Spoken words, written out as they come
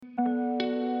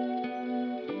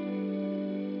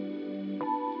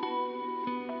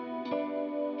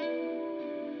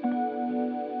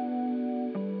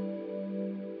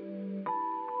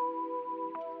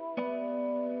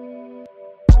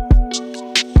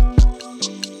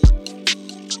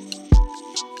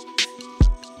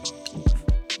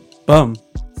Boom.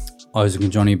 Isaac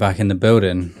and Johnny back in the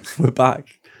building. We're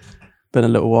back. Been a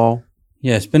little while.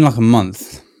 Yeah, it's been like a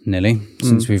month nearly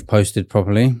since we've posted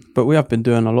properly. But we have been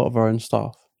doing a lot of our own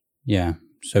stuff. Yeah.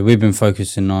 So we've been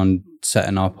focusing on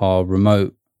setting up our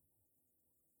remote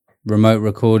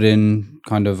recording,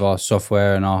 kind of our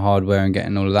software and our hardware and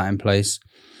getting all of that in place.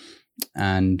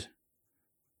 And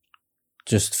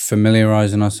just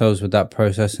familiarizing ourselves with that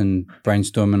process and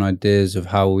brainstorming ideas of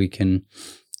how we can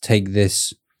take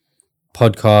this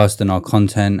podcast and our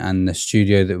content and the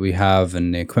studio that we have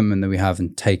and the equipment that we have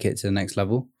and take it to the next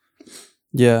level.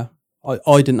 Yeah.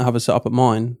 I didn't have a setup at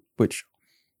mine, which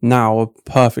now are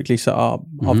perfectly set up.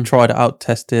 I've tried it out,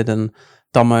 tested and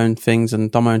done my own things and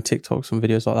done my own TikToks and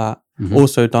videos like that.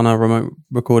 Also done a remote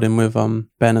recording with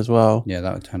Ben as well. Yeah,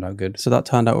 that turned out good. So that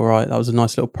turned out all right. That was a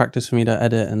nice little practice for me to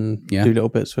edit and do little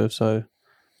bits with. So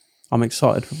I'm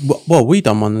excited. Well, we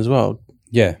done one as well.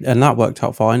 Yeah. And that worked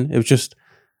out fine. It was just,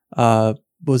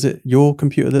 was it your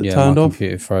computer that turned off? Yeah, my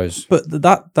computer froze. But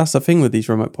that's the thing with these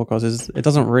remote podcasts is it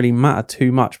doesn't really matter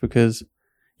too much because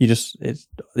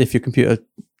if your computer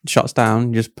shuts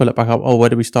down, you just pull it back up. Oh, where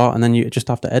do we start? And then you just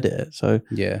have to edit it. So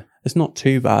yeah, it's not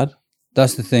too bad.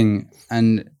 That's the thing.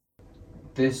 And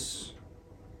this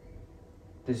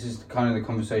is kind of the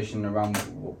conversation around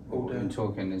what we've been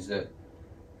talking is that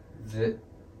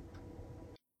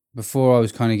before I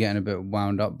was kind of getting a bit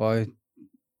wound up by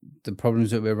the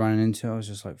problems that we're running into. I was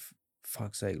just like,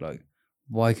 fuck's sake, like,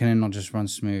 why can it not just run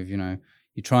smooth? You know,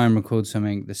 you try and record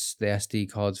something, the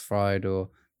SD card's fried or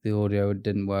the audio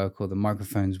didn't work or the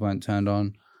microphones weren't turned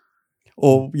on.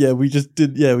 Or we just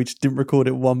didn't record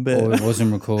it one bit. Or it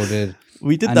wasn't recorded.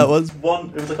 We did that once.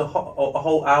 It was like a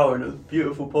whole hour and it was a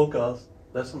beautiful podcast.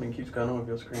 There's something keeps going on with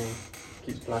your screen.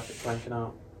 Keeps blanking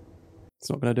out. It's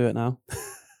not going to do it now.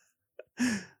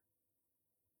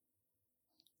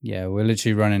 Yeah, we're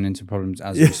literally running into problems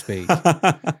as we speak. I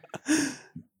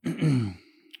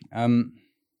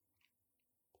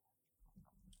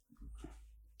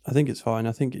think it's fine.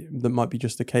 I think that might be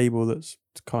just the cable that's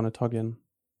kind of tugging.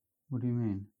 What do you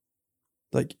mean?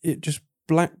 Like it just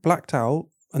blacked out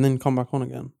and then come back on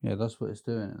again. Yeah, that's what it's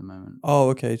doing at the moment. Oh,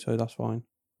 okay, so that's fine.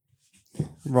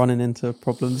 Running into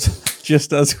problems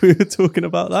just as we were talking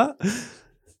about that.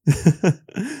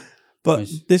 But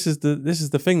nice. this is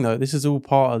the thing though. This is all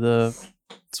part of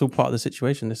the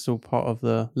situation. This is all part of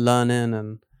the learning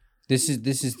and this is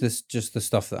just the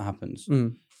stuff that happens.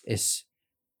 It's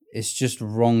just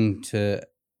wrong to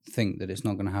think that it's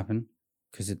not going to happen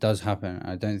because it does happen.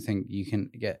 I don't think you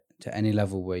can get to any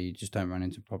level where you just don't run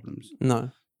into problems. No.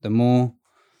 The more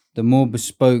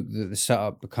bespoke that the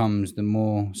setup becomes, the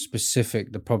more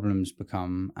specific the problems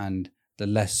become, and the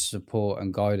less support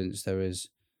and guidance there is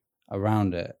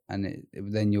around it. And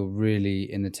then you're really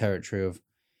in the territory of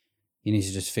you need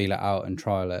to just feel it out and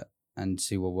trial it and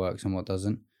see what works and what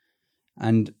doesn't.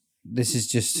 And this is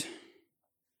just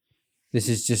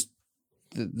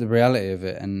the reality of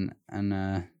it.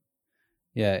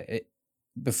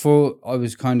 Before I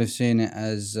was kind of seeing it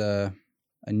as a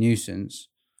nuisance,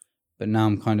 but now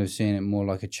I'm kind of seeing it more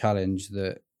like a challenge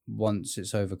that once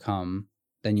it's overcome,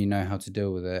 then you know how to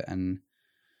deal with it and,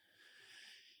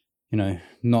 you know,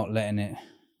 not letting it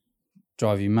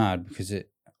drive you mad because there's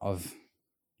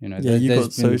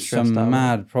been some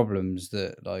mad problems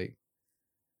that like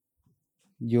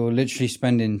you're literally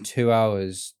spending 2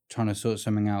 hours trying to sort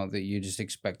something out that you just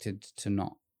expected to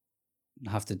not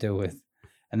have to deal with.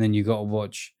 And then you got to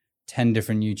watch 10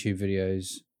 different YouTube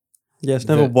videos. Yeah, it's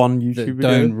never one YouTube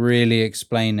video. Don't really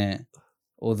explain it.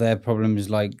 Or their problem is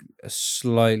like a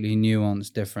slightly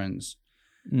nuanced difference.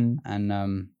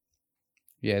 And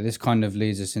this kind of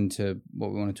leads us into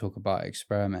what we want to talk about,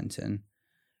 experimenting.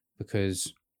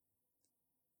 Because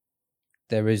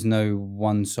there is no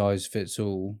one size fits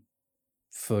all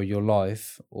for your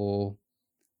life or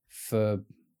for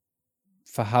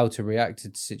how to react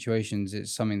to situations.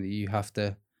 It's something that you have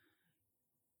to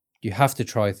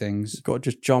try things. You've got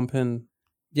to just jump in.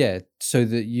 Yeah, so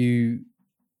that you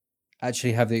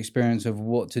actually have the experience of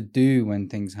what to do when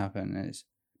things happen. It's,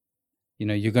 you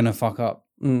know, you're going to fuck up.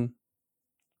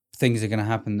 Things are going to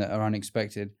happen that are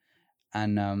unexpected.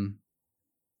 And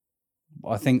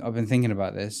I think I've been thinking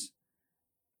about this,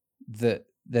 that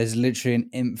there's literally an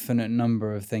infinite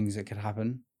number of things that could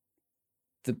happen.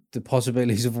 The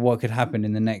possibilities of what could happen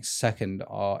in the next second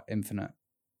are infinite.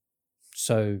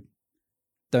 So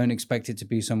don't expect it to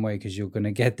be some way because you're going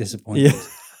to get disappointed.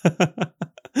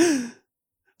 Yeah.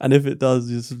 And if it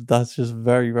does, that's just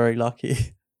very, very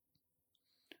lucky.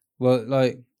 Well,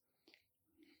 like,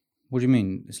 what do you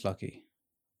mean it's lucky?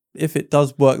 If it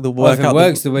does work, if it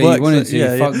works the way you want it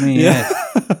to, fuck me, yeah.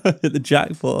 Hit the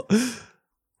jackpot.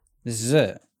 This is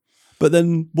it. But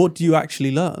then what do you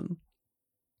actually learn?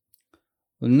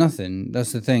 Well, nothing.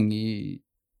 That's the thing.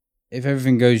 If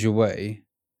everything goes your way,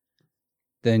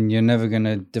 then you're never going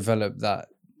to develop that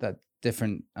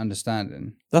different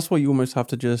understanding. That's why you almost have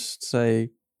to just say,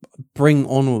 bring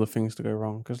on all the things to go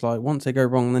wrong. Because like once they go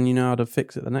wrong, then you know how to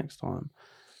fix it the next time.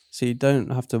 So you don't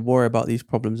have to worry about these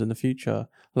problems in the future.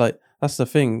 Like that's the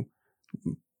thing.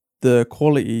 The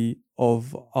quality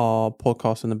of our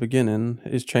podcast in the beginning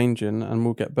is changing and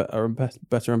we'll get better and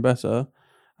better and better.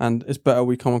 And it's better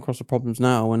we come across the problems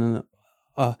now when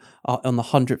on the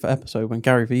 100th episode when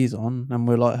Gary V's on and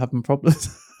we're like having problems.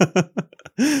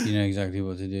 You know exactly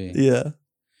what to do. Yeah.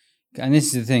 And this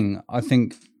is the thing. I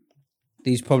think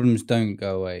these problems don't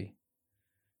go away.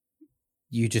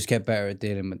 You just get better at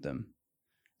dealing with them.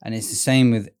 And it's the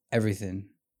same with everything,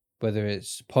 whether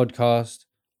it's podcast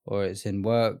or it's in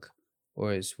work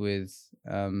or it's with,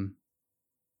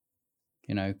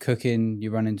 cooking,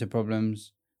 you run into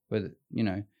problems with,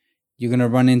 you're going to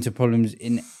run into problems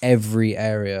in every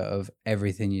area of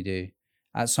everything you do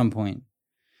at some point.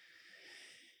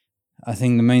 I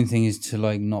think the main thing is to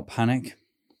like not panic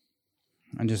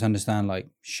and just understand like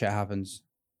shit happens.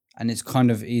 And it's kind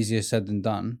of easier said than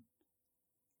done.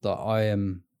 That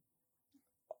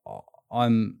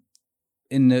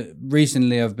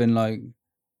recently I've been like,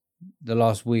 the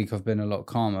last week I've been a lot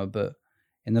calmer, but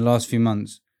in the last few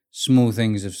months, small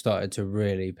things have started to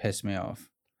really piss me off.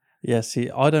 Yeah, see,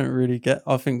 I don't really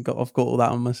I think I've got all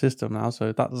that on my system now,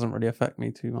 so that doesn't really affect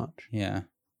me too much. Yeah,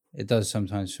 it does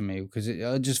sometimes for me, because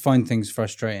I just find things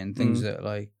frustrating, things that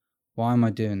like, why am I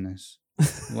doing this?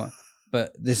 What?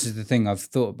 But this is the thing, I've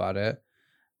thought about it,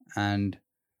 and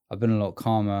I've been a lot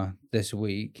calmer this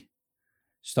week,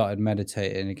 started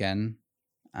meditating again,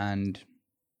 and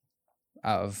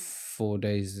out of 4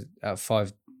 days, out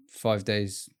of 5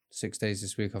 days, 6 days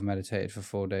this week, I've meditated for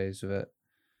 4 days of it.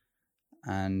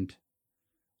 And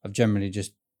I've generally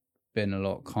just been a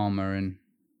lot calmer in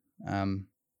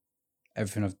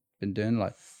everything I've been doing,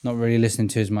 like not really listening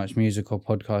to as much music or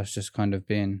podcasts, just kind of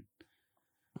being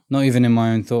not even in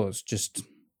my own thoughts, just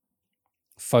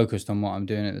focused on what I'm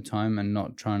doing at the time and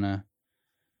not trying to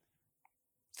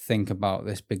think about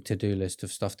this big to-do list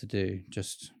of stuff to do,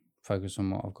 just focus on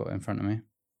what I've got in front of me.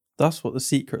 That's what The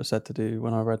Secret said to do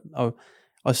when I read.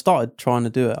 I started trying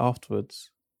to do it afterwards.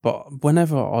 But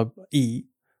whenever I eat,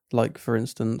 like for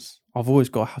instance, I've always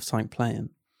got to have something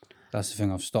playing. That's the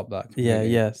thing, I've stopped that completely. Yeah,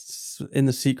 yes. In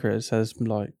The Secret, it says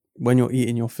like when you're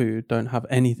eating your food, don't have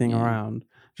anything around.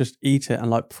 Just eat it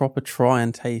and like proper try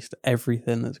and taste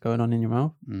everything that's going on in your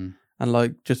mouth. And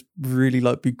like just really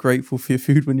like be grateful for your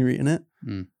food when you're eating it.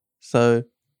 So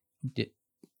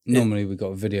normally we got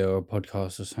a video or a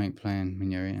podcast or something playing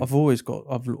when you're eating. I've always got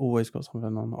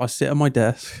something on. I sit at my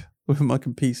desk with my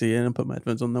PC in and put my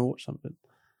headphones on and watch something.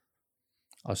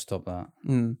 I stopped that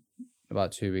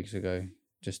about 2 weeks ago.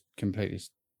 Just completely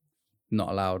not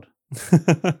allowed.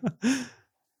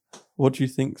 What do you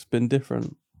think's been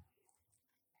different?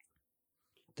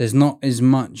 There's not as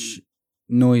much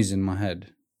noise in my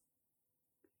head.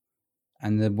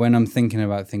 And when I'm thinking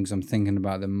about things, I'm thinking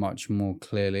about them much more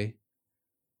clearly.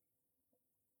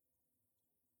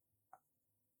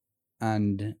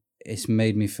 And it's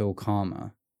made me feel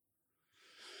calmer.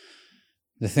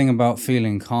 The thing about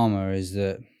feeling calmer is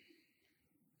that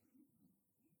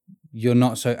you're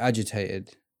not so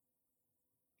agitated.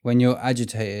 When you're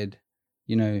agitated,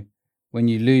 when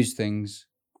you lose things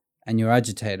and you're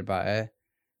agitated about it,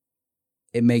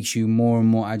 it makes you more and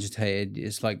more agitated.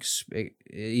 It's like it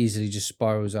easily just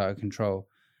spirals out of control.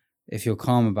 If you're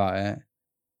calm about it,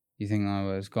 you think, oh,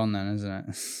 well, it's gone then, isn't it?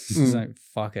 It's like,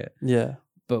 fuck it. Yeah.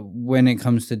 But when it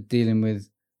comes to dealing with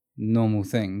normal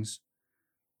things,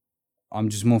 I'm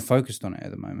just more focused on it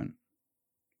at the moment.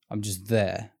 I'm just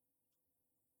there.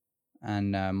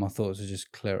 And my thoughts are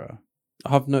just clearer.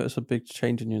 I've noticed a big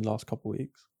change in you in the last couple of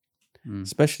weeks.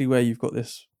 Especially where you've got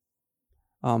this,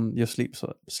 your sleep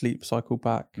cycle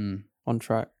back on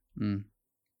track.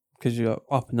 Because you're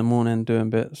up in the morning doing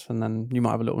bits and then you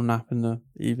might have a little nap in the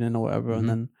evening or whatever and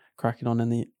then cracking on in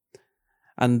the...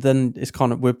 And then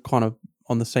we're kind of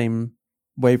on the same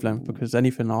wavelength because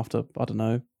anything after, I don't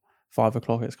know, 5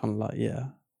 o'clock, it's kind of like,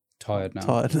 tired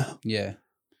now.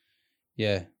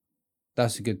 Yeah,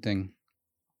 that's a good thing.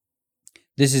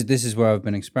 This is where I've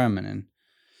been experimenting.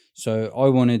 So I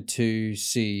wanted to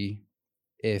see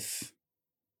if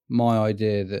my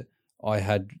idea that I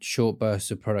had short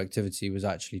bursts of productivity was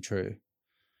actually true.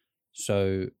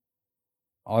 So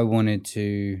I wanted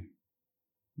to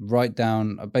write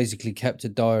down, I basically kept a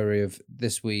diary of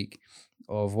this week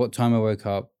of what time I woke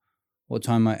up, what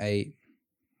time I ate,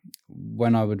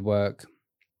 when I would work,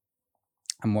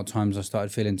 and what times I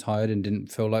started feeling tired and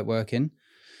didn't feel like working,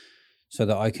 so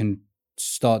that I can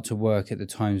start to work at the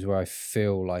times where I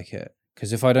feel like it.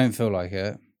 Because if I don't feel like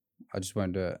it, I just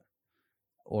won't do it,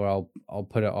 or I'll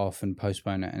put it off and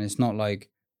postpone it. And it's not like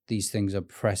these things are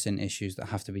pressing issues that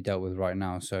have to be dealt with right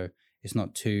now, so it's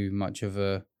not too much of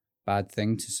a bad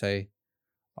thing to say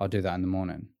I'll do that in the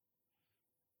morning.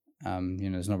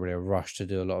 There's not really a rush to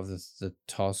do a lot of the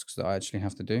tasks that I actually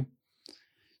have to do.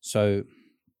 So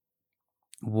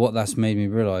what that's made me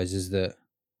realize is that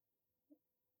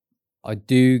I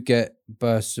do get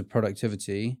bursts of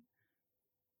productivity,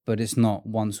 but it's not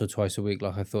once or twice a week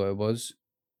like I thought it was.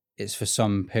 It's for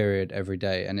some period every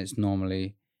day, and it's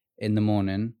normally in the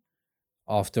morning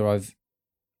after I've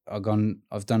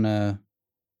done a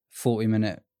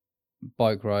 40-minute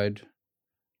bike ride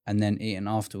and then eaten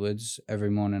afterwards every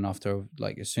morning after,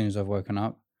 like, as soon as I've woken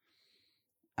up.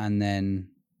 And then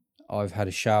I've had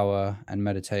a shower and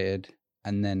meditated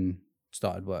and then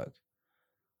started work.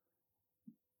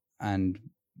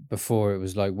 And before, it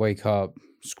was like wake up,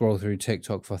 scroll through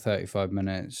TikTok for 35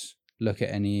 minutes, look at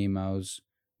any emails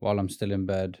while I'm still in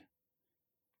bed.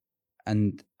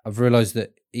 And I've realized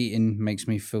that eating makes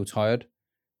me feel tired.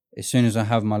 As soon as I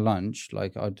have my lunch,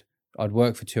 like I'd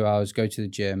work for 2 hours, go to the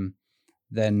gym,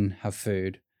 then have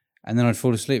food, and then I'd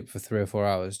fall asleep for 3 or 4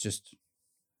 hours. Just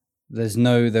there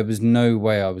was no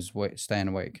way I was staying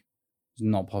awake. It's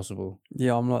not possible.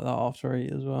 Yeah, I'm like that after I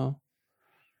eat as well.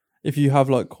 If you have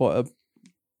like quite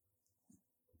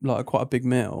a big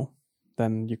meal,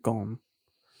 then you're gone.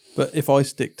 But if I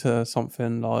stick to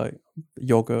something like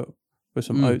yogurt with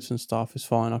some oats and stuff, it's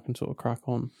fine. I can sort of crack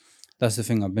on. That's the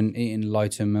thing. I've been eating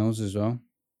lighter meals as well.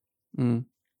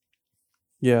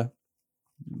 Yeah.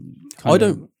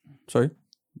 Sorry?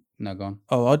 No, go on.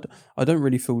 Oh, I don't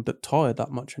really feel tired that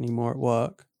much anymore at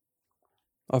work.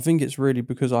 I think it's really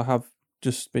because I have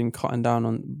just been cutting down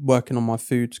on working on my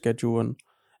food schedule and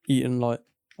eating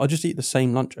I just eat the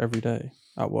same lunch every day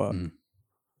at work.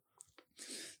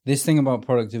 This thing about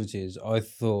productivity is I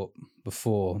thought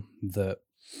before that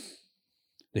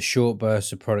the short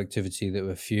bursts of productivity that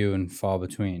were few and far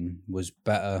between was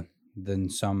better than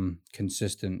some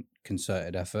consistent,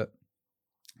 concerted effort.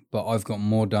 But I've got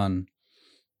more done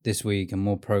this week and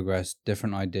more progress,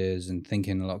 different ideas, and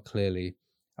thinking a lot clearly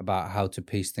about how to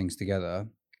piece things together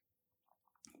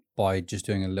by just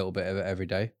doing a little bit of it every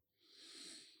day.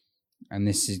 And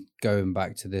this is going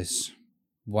back to this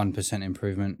 1%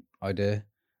 improvement idea,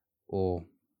 or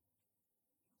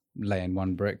laying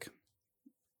one brick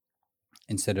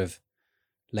instead of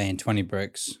laying 20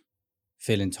 bricks,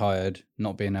 feeling tired,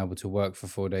 not being able to work for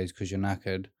 4 days because you're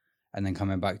knackered, and then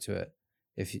coming back to it.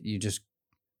 If you just,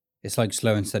 it's like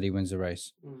slow and steady wins the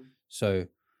race. So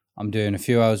I'm doing a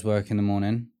few hours work in the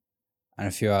morning and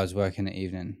a few hours work in the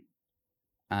evening.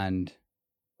 And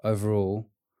overall,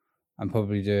 I'm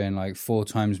probably doing like 4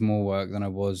 times more work than I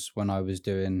was when I was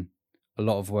doing a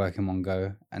lot of work in one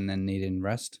go and then needing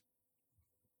rest.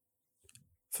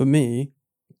 For me,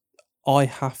 I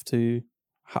have to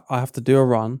do a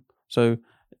run. So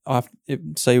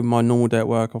say my normal day at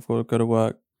work, I've got to go to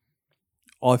work.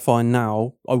 I find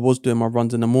now, I was doing my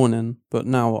runs in the morning, but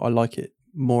now I like it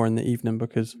more in the evening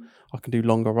because I can do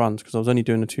longer runs, because I was only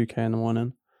doing a 2K in the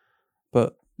morning.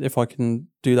 But if I can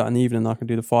do that in the evening, I can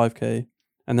do the 5K,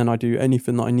 and then I do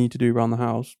anything that I need to do around the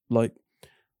house, like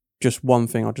just one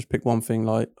thing. I'll just pick one thing,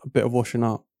 like a bit of washing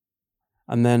up,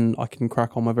 and then I can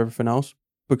crack on with everything else,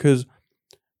 because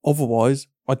otherwise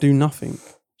I do nothing.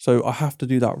 So I have to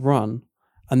do that run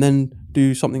and then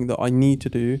do something that I need to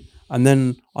do, and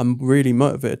then I'm really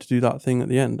motivated to do that thing at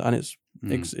the end, and it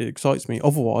excites me.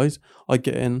 Otherwise, I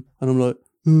get in and I'm like,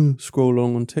 scroll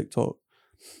along on TikTok.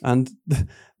 And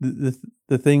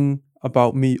the thing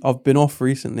about me, I've been off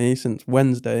recently since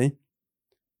Wednesday,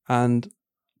 and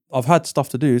I've had stuff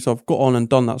to do, so I've got on and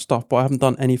done that stuff, but I haven't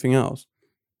done anything else.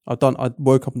 I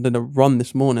woke up and did a run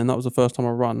this morning. That was the first time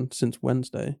I run since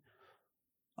Wednesday.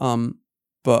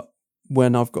 But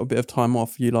when I've got a bit of time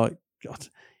off,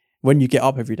 when you get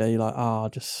up every day, you're like, I'll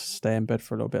just stay in bed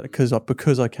for a little bit because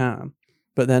I can.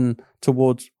 But then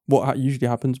towards what usually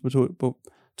happens,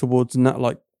 towards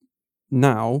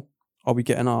now, I'll be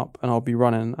getting up and I'll be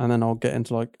running, and then I'll get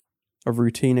into like a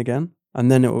routine again,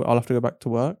 and then I'll have to go back to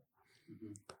work.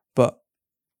 But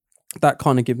that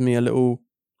kind of gives me a little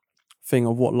thing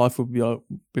of what life would be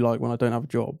like when I don't have a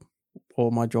job,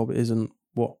 or my job isn't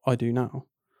what I do now.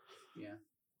 Yeah.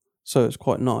 So it's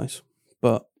quite nice.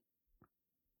 But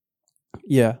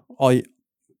yeah,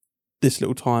 this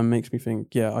little time makes me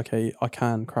think, yeah, okay, I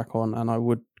can crack on, and I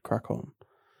would crack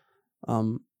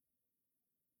on.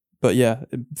 But yeah,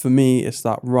 for me, it's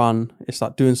that run. It's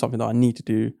that doing something that I need to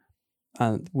do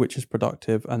and which is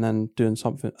productive, and then doing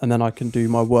something, and then I can do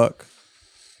my work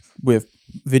with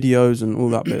videos and all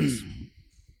that bits.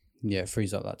 Yeah, it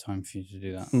frees up that time for you to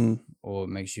do that, or it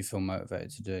makes you feel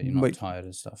motivated to do it. You're not tired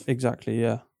and stuff. Exactly,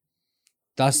 yeah.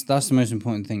 That's the most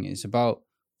important thing. It's about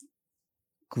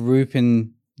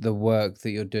grouping the work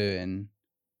that you're doing,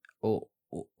 or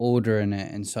ordering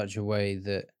it in such a way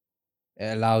that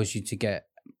it allows you to get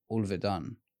all of it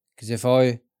done. Because if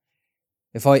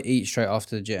I eat straight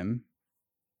after the gym,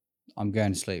 I'm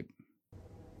going to sleep.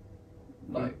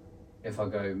 Like, if I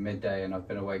go midday and I've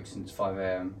been awake since 5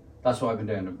 a.m, that's what I've been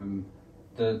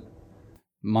doing.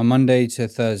 My Monday to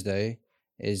Thursday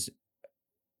is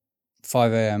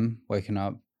 5 a.m, waking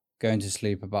up, going to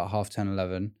sleep about 10:30,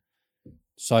 11,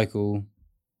 cycle,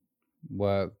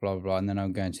 work, blah, blah, blah, and then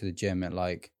I'm going to the gym at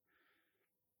like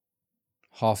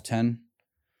 10:30,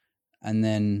 and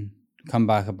then come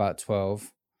back about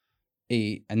 12,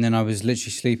 eat, and then I was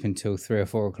literally sleeping till 3 or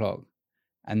 4 o'clock.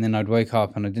 And then I'd wake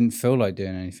up and I didn't feel like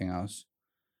doing anything else.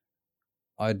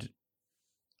 I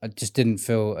just didn't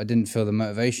feel the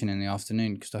motivation in the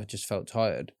afternoon because I just felt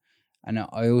tired. And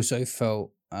I also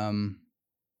felt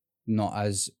not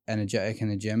as energetic in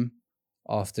the gym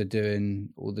after doing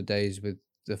all the days with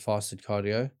the fasted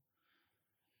cardio.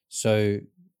 So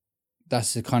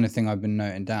that's the kind of thing I've been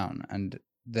noting down. And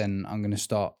then I'm going to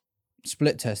start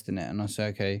split testing it. And I'll say,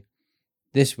 okay,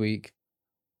 this week,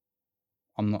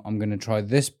 I'm going to try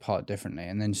this part differently,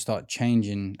 and then start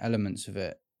changing elements of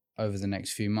it over the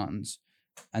next few months,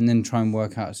 and then try and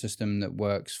work out a system that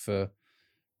works for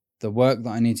the work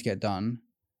that I need to get done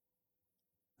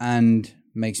and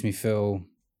makes me feel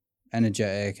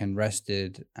energetic and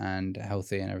rested and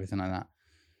healthy and everything like that.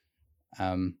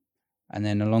 And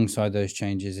then alongside those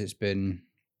changes, it's been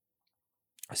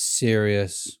a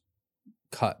serious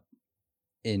cut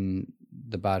in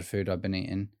the bad food I've been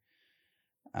eating.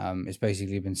 It's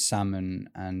basically been salmon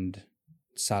and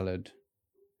salad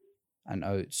and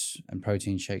oats and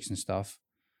protein shakes and stuff.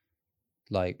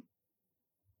 Like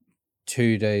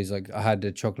 2 days, like I had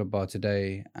a chocolate bar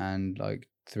today and like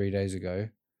 3 days ago.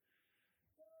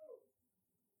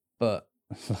 But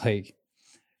like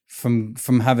from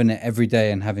having it every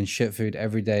day and having shit food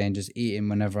every day and just eating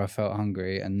whenever I felt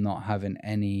hungry and not having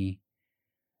any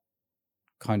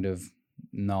kind of,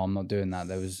 no, I'm not doing that.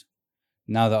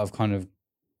 Now that I've kind of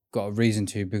got a reason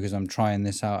to, because I'm trying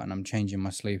this out and I'm changing my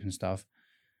sleep and stuff,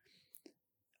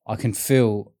 I can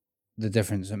feel the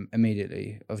difference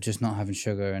immediately of just not having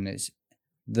sugar, and it's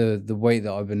the weight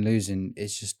that I've been losing.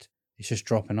 It's just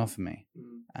dropping off of me,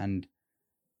 and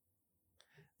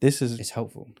it's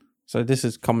helpful. So this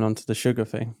is coming onto the sugar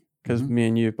thing, because me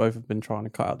and you both have been trying to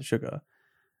cut out the sugar.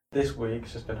 This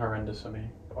week's just been horrendous for me.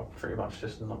 I've pretty much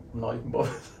just not even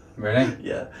bothered. Really?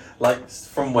 Yeah, like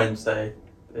from Wednesday,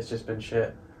 it's just been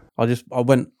shit. I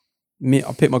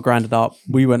picked my granddad up.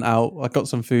 We went out. I got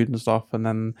some food and stuff, and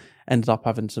then ended up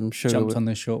having some sugar. Jumped on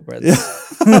the shortbread.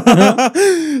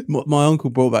 My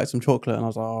uncle brought back some chocolate, and I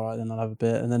was like, all right, then I'll have a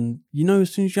bit. And then,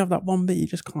 as soon as you have that one bit, you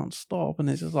just can't stop, and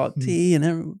it's just like tea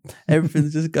and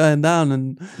everything's just going down,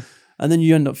 and then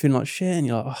you end up feeling like shit, and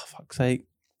you're like, oh, fuck's sake.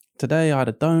 Today I had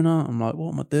a donut. I'm like,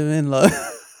 what am I doing? Like,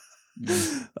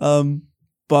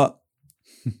 but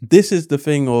this is the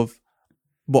thing of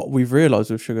what we've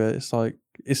realized with sugar. It's like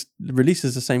it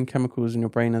releases the same chemicals in your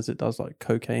brain as it does like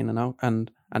cocaine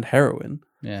and heroin.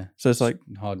 Yeah. So it's like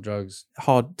hard drugs.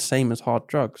 Same as hard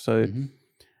drugs. So,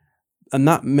 and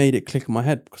that made it click in my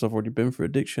head because I've already been through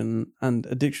addiction, and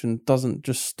addiction doesn't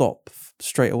just stop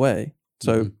straight away.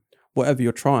 So whatever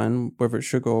you're trying, whether it's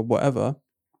sugar or whatever,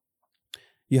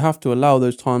 you have to allow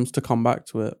those times to come back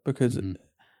to it, because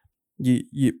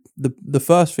the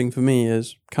first thing for me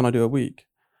is, can I do a week?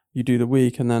 You do the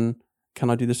week, and then can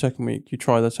I do the second week? You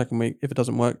try the second week. If it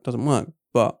doesn't work, it doesn't work.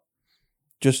 But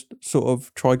just sort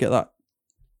of try get that.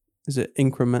 Is it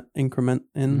incrementally?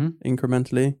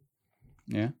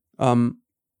 Yeah. And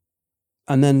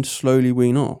then slowly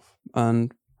wean off,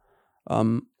 and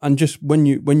just when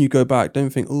you go back, don't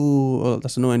think, oh,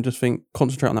 that's annoying. Just think,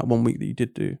 concentrate on that 1 week that you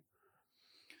did do.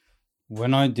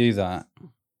 When I do that,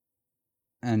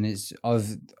 and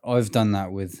I've done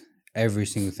that with every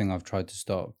single thing I've tried to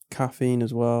stop. Caffeine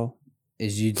as well.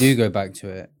 Is you do go back to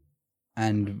it,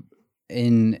 and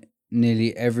in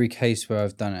nearly every case where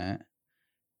I've done it,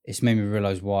 it's made me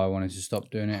realize why I wanted to stop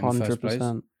doing it in 100%. The first place.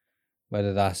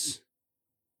 Whether that's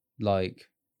like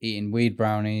eating weed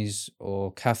brownies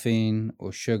or caffeine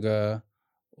or sugar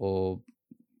or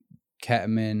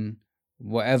ketamine,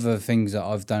 whatever things that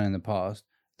I've done in the past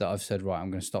that I've said, right, I'm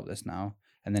going to stop this now.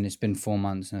 And then it's been 4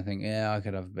 months and I think, yeah, I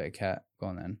could have a bit of cat. Go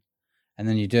on then. And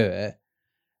then you do it.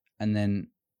 And then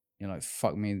you're like,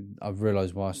 fuck me, I've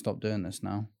realized why I stopped doing this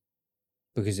now,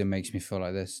 because it makes me feel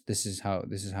like this. This is how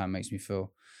it makes me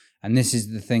feel. And this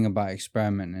is the thing about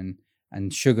experimenting,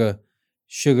 and sugar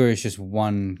is just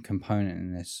one component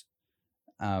in this.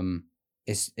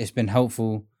 It's been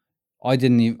helpful. I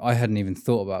hadn't even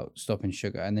thought about stopping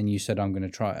sugar, and then you said I'm going to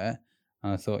try it,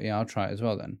 and I thought, yeah, I'll try it as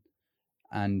well then.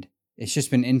 And it's just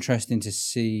been interesting to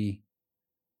see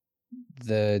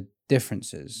the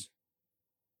differences,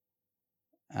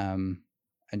 and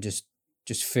just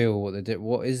feel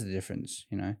what is the difference,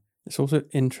 you know. It's also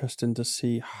interesting to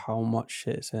see how much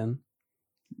shit it's in.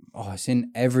 Oh, it's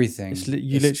in everything.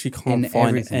 You literally can't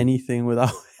find anything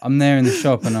without. I'm there in the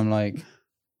shop and I'm like,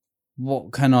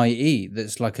 what can I eat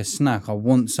that's like a snack? I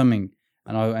want something.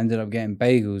 And I ended up getting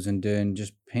bagels and doing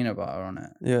just peanut butter on it.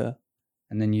 Yeah.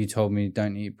 And then you told me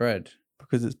don't eat bread.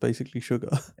 Because it's basically sugar.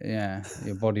 Yeah.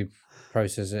 Your body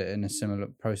processes it in a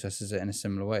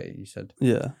similar way, you said.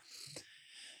 Yeah.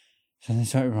 So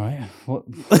it's like, right, what?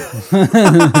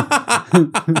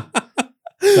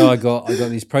 So I got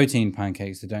these protein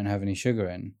pancakes that don't have any sugar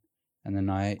in. And then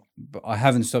I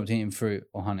haven't stopped eating fruit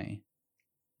or honey.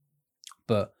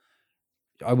 But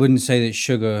I wouldn't say that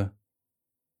sugar,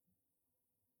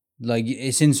 like,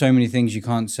 it's in so many things you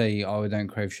can't say, oh, I don't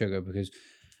crave sugar, because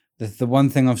the one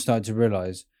thing I've started to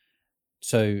realize,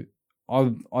 so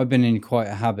I've been in quite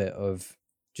a habit of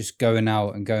just going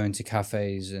out and going to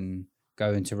cafes and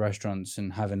going to restaurants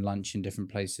and having lunch in different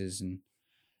places, and,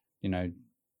 you know,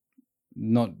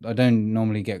 I don't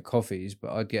normally get coffees,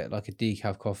 but I'd get like a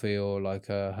decaf coffee or like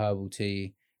a herbal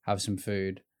tea, have some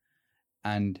food,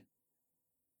 and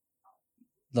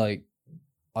like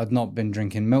I'd not been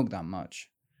drinking milk that much,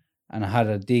 and I had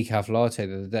a decaf latte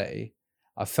the other day.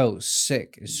 I felt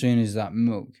sick as soon as that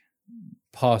milk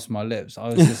passed my lips. I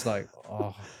was just like,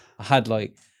 oh, I had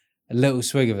like a little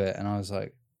swig of it, and I was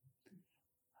like,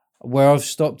 where I've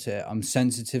stopped it, I'm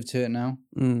sensitive to it now.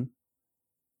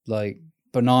 Like,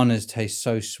 bananas taste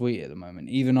so sweet at the moment,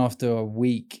 even after a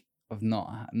week of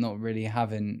not really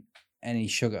having any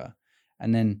sugar.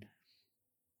 And then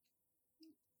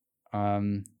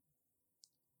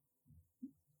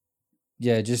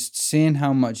yeah, just seeing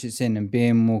how much it's in and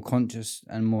being more conscious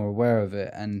and more aware of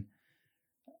it, and,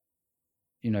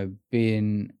 you know,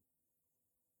 being,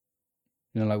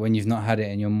 you know, like when you've not had it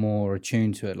and you're more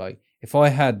attuned to it. Like if I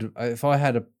had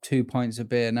 2 pints of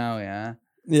beer now,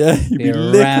 you'd be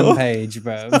a rampage,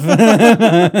 bro. I'll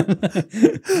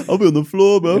be on the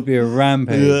floor, bro. It'd be a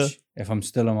rampage if I'm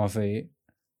still on my feet.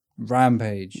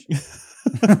 Rampage.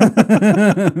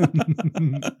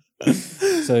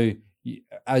 So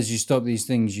as you stop these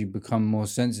things, you become more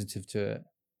sensitive to it.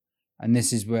 And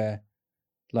this is where,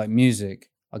 like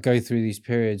music, I go through these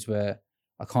periods where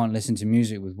I can't listen to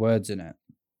music with words in it.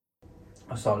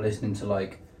 I start listening to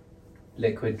like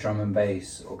liquid drum and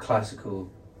bass or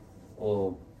classical,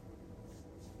 or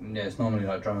it's normally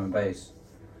like drum and bass,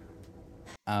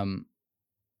 and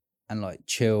like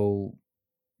chill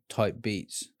type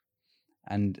beats.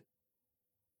 And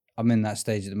I'm in that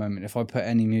stage at the moment. If I put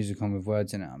any music on with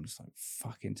words in it, I'm just like,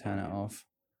 fucking turn it off.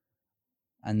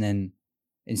 And then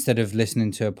instead of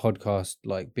listening to a podcast,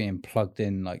 like being plugged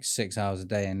in like 6 hours a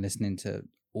day and listening to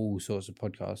all sorts of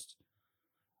podcasts,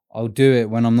 I'll do it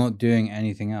when I'm not doing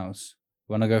anything else.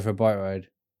 When I go for a bike ride,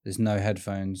 there's no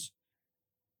headphones.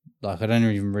 Like, I don't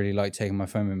even really like taking my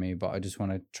phone with me, but I just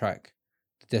want to track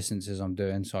the distances I'm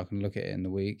doing so I can look at it in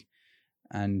the week.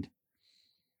 And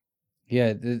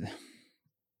yeah, the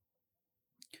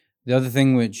other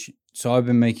thing so I've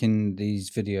been making these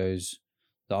videos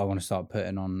that I want to start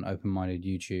putting on Open Minded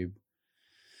YouTube.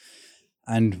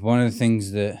 And one of the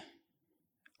things that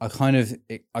I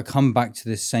come back to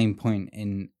this same point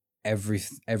in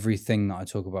everything that I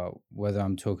talk about, whether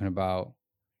I'm talking about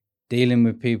dealing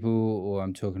with people or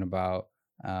I'm talking about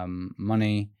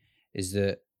money, is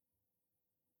that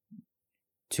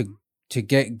to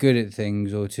get good at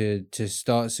things, or to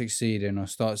start succeeding or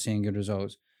start seeing good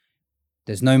results,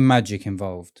 there's no magic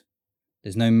involved.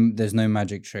 There's no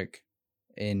magic trick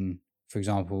in, for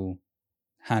example,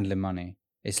 handling money.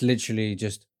 It's literally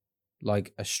just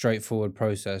like a straightforward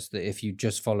process that if you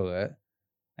just follow it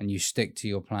and you stick to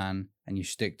your plan and you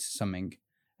stick to something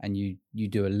and you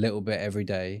do a little bit every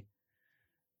day,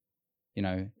 you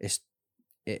know,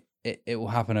 it will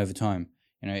happen over time.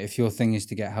 You know, if your thing is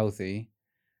to get healthy,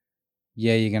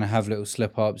 yeah, you're going to have little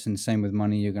slip ups, and same with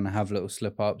money, you're going to have little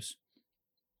slip ups.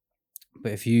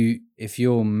 But if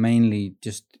you're mainly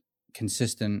just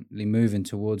consistently moving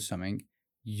towards something,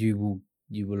 you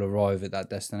will arrive at that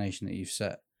destination that you've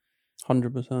set.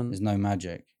 100%. There's no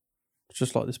magic. It's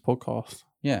just like this podcast.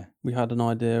 Yeah. We had an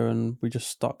idea and we just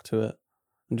stuck to it.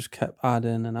 and just kept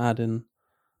adding and adding.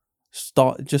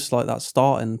 Just like that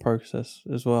starting process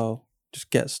as well. Just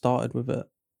get started with it.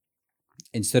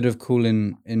 Instead of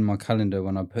calling in my calendar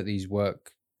when I put these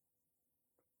work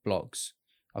blocks,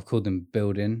 I've called them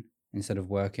building instead of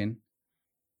working,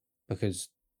 because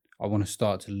I want to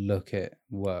start to look at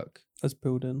work as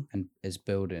building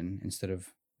instead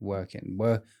of working.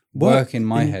 Work in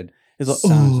my head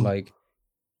sounds like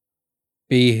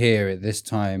be here at this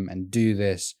time and do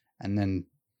this, and then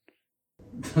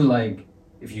like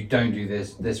if you don't do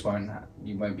this,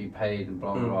 you won't be paid and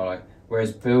blah blah blah. Like,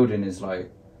 whereas building is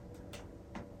like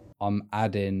I'm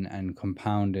adding and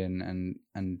compounding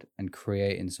and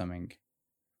creating something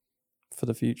for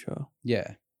the future.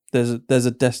 Yeah, there's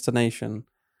a destination.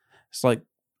 It's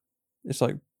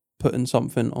like putting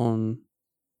something on.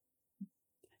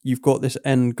 You've got this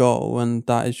end goal, and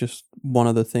that is just one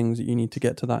of the things that you need to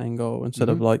get to that end goal, instead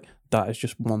of like, that is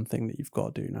just one thing that you've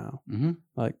got to do now.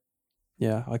 Like,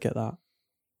 yeah, I get that.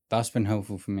 That's been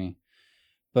helpful for me.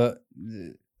 But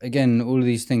again, all of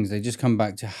these things, they just come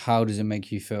back to how does it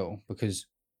make you feel? Because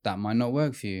that might not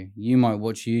work for you. You might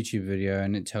watch a YouTube video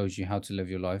and it tells you how to live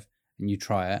your life, and you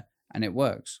try it and it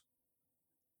works.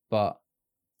 But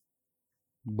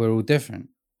we're all different.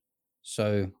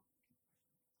 So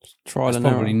trial it's and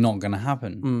probably error. not going to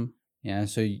happen. Yeah,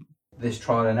 so this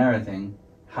trial and error thing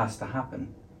has to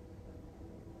happen.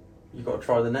 You've got to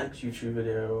try the next YouTube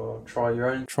video, or try your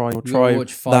own. Try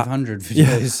watch 500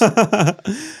 videos.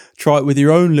 Yeah. Try it with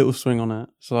your own little swing on it.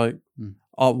 It's like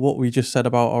what we just said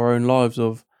about our own lives,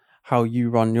 of how you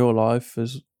run your life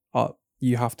is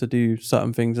you have to do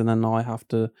certain things, and then I have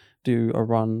to do a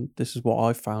run. This is what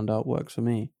I found out works for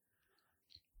me.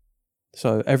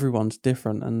 So everyone's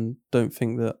different, and don't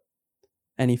think that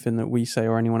anything that we say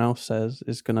or anyone else says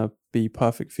is going to be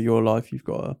perfect for your life. You've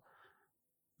got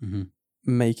to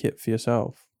make it for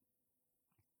yourself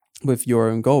with your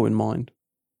own goal in mind.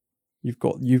 You've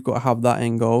got to have that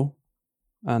end goal,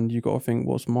 and you've got to think,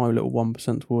 what's my little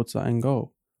 1% towards that end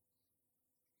goal?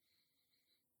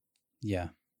 Yeah.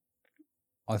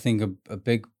 I think a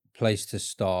big place to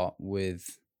start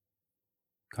with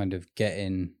kind of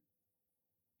getting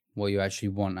what you actually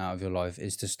want out of your life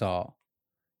is to start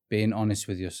being honest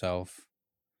with yourself.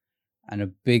 And a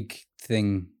big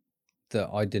thing that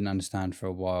I didn't understand for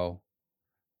a while,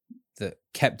 that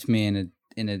kept me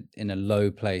in a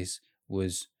low place,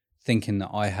 was thinking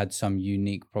that I had some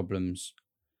unique problems.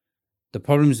 The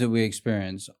problems that we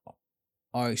experience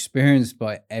are experienced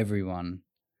by everyone,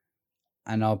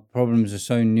 and our problems are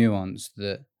so nuanced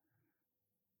that,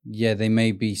 yeah, they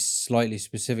may be slightly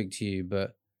specific to you,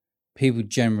 but people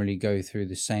generally go through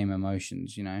the same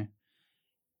emotions, you know?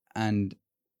 And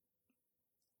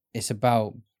it's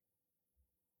about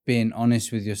being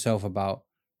honest with yourself about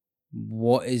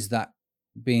what is that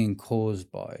being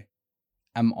caused by.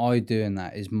 Am I doing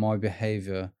that? Is my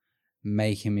behavior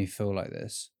making me feel like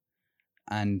this?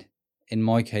 And in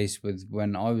my case, with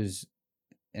when I was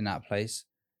in that place,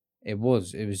 it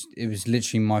was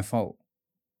literally my fault.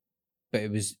 But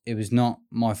it was not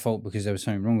my fault because there was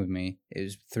something wrong with me. It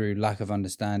was through lack of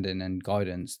understanding and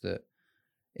guidance that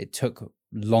it took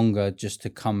longer just to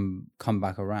come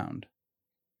back around.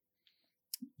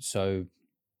 So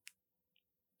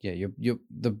yeah,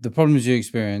 the problems you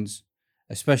experience,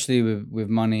 especially with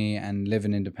money and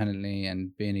living independently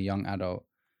and being a young adult,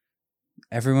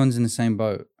 everyone's in the same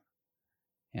boat.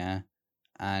 Yeah.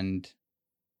 And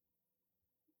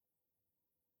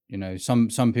you know, some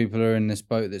people are in this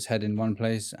boat that's heading one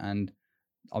place, and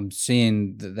I'm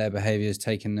seeing that their behavior is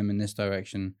taking them in this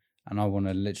direction, and I want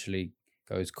to literally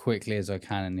go as quickly as I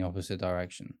can in the opposite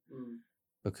direction.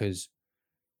 Because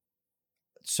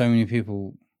so many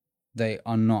people, they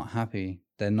are not happy.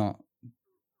 They're not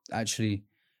actually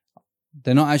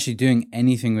doing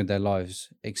anything with their lives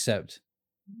except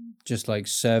just like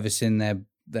servicing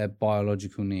their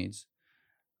biological needs.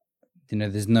 You know,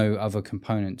 there's no other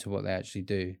component to what they actually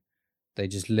do. They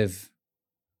just live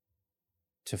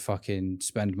to fucking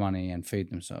spend money and feed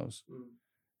themselves.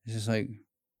 It's just like,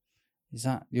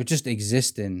 you're just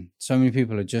existing. So many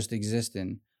people are just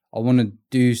existing. I want to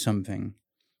do something.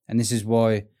 And this is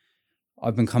why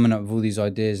I've been coming up with all these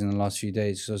ideas in the last few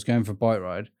days. Because I was going for a bike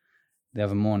ride the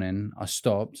other morning. I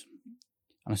stopped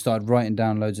and I started writing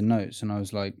down loads of notes. And I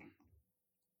was like,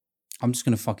 I'm just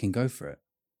going to fucking go for it.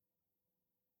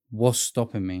 What's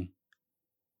stopping me?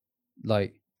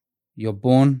 Like, you're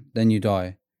born, then you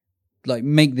die. Like,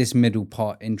 make this middle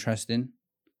part interesting.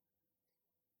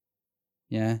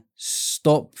 Yeah.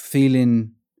 Stop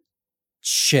feeling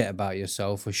shit about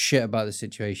yourself or shit about the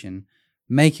situation.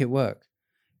 Make it work.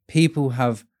 People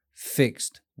have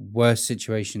fixed worse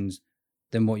situations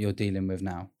than what you're dealing with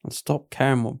now. And stop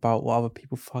caring about what other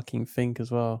people fucking think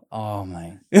as well. Oh,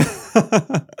 mate.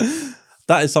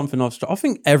 That is something I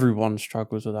think everyone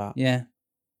struggles with that. Yeah.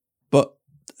 But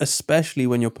especially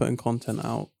when you're putting content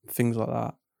out, things like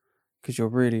that, because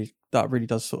that really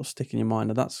does sort of stick in your mind,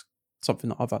 and that's something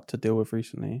that I've had to deal with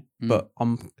recently. But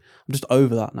I'm just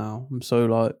over that now. I'm so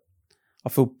like, I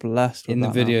feel blessed with in the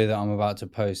that video now. that I'm about to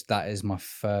post. That is my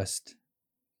first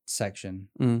section.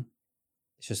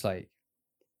 It's just like,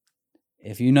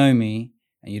 if you know me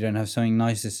and you don't have something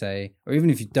nice to say, or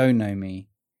even if you don't know me,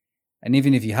 and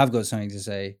even if you have got something to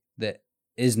say that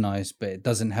is nice, but it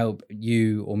doesn't help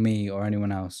you or me or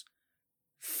anyone else,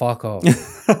 fuck off.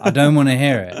 I don't want to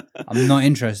hear it. I'm not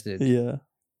interested. Yeah.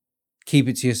 Keep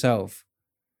it to yourself.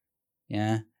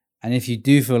 Yeah. And if you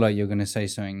do feel like you're going to say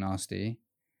something nasty,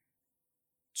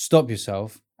 stop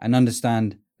yourself and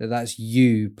understand that that's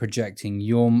you projecting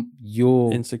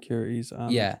your insecurities.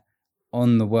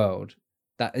 On the world.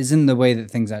 That isn't the way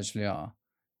that things actually are.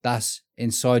 That's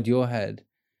inside your head,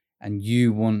 and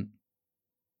you want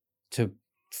to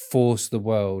force the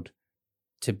world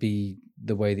to be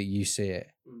the way that you see it,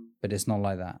 but it's not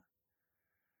like that.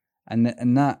 And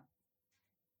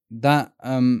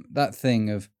that thing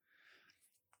of,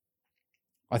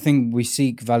 I think we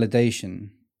seek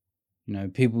validation. You know,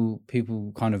 people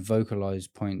kind of vocalize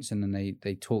points, and then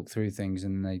they talk through things,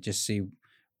 and they just see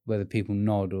whether people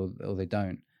nod or they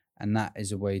don't. And that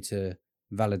is a way to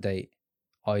validate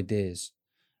ideas.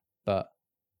 But,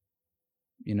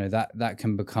 you know, that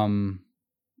can become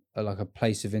like a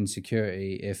place of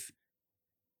insecurity if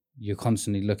you're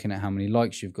constantly looking at how many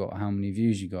likes you've got, how many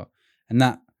views you got. And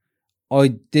that, I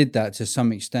did that to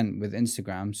some extent with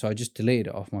Instagram, so I just deleted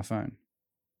it off my phone.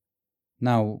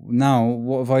 Now,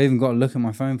 what have I even got to look at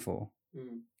my phone for?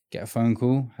 Get a phone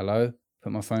call, hello,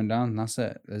 put my phone down, that's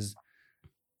it.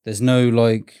 There's no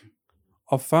like...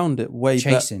 I've found it way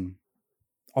chasing.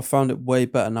 I found it way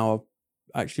better now I've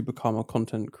actually become a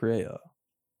content creator,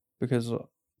 because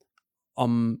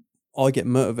I get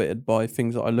motivated by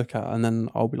things that I look at, and then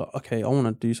I'll be like, okay, I want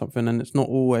to do something, and it's not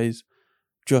always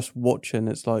just watching.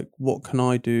 It's like, what can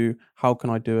I do? How can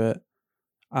I do it?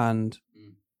 And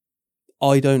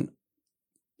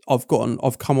I've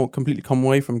completely come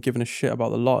away from giving a shit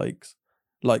about the likes.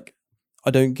 Like,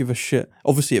 I don't give a shit.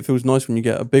 Obviously, it feels nice when you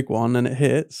get a big one and it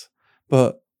hits,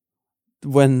 but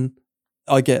when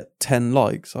I get 10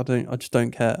 likes, I just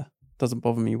don't care. It doesn't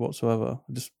bother me whatsoever.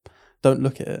 I just don't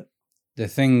look at it. The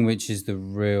thing which is the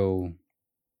real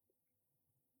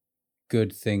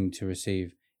good thing to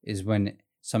receive is when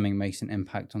something makes an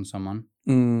impact on someone.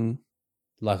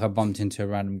 Like, I bumped into a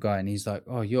random guy and he's like,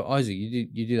 "Oh, you're Isaac,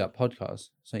 you do that podcast?"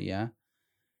 I like, "Yeah."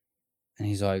 And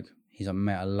he's like,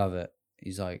 "Mate, I love it."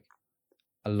 He's like,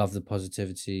 "I love the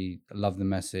positivity. I love the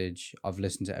message. I've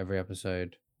listened to every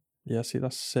episode." Yeah, see,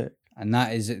 that's sick. And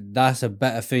that's a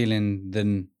better feeling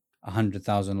than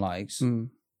 100,000 likes.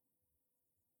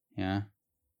 Yeah.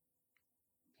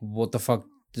 What the fuck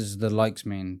does the likes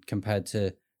mean compared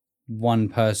to one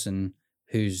person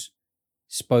who's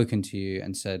spoken to you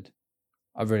and said,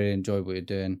 "I really enjoyed what you're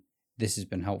doing. This has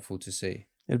been helpful to see."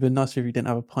 It'd been nicer if he didn't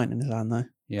have a pint in his hand, though.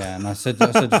 Yeah, and I said, so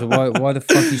why the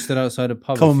fuck you stood outside a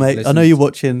pub? Come on, mate. I know you're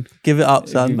watching. Give it up,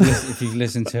 son. If you've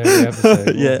listened to every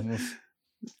episode. Yeah.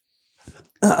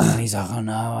 And he's like, "Oh,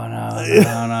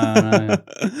 no.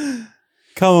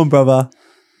 Come on, brother.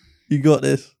 You got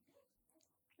this.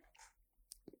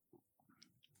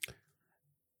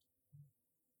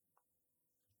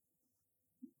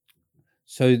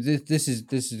 So this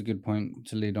is a good point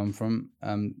to lead on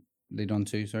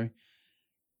to.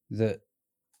 That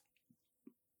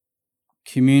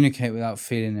communicate without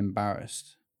feeling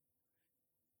embarrassed.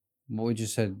 What we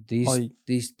just said,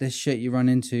 this shit you run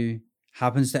into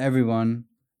happens to everyone.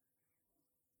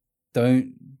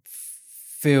 Don't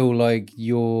feel like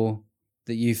you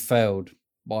failed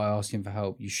by asking for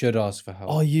help. You should ask for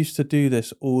help. I used to do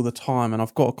this all the time, and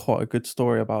I've got quite a good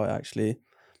story about it, actually.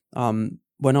 When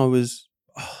I was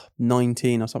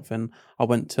 19 or something, I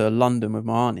went to London with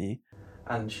my auntie,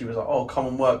 and she was like, "Oh, come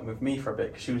and work with me for a bit,"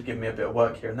 because she was giving me a bit of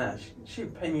work here and there. She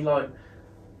would pay me like,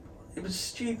 it was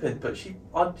stupid, but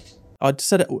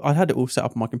I had it all set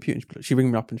up on my computer. She'd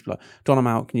ring me up and she'd be like, "John, I'm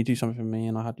out. Can you do something for me?"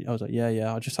 And I was like,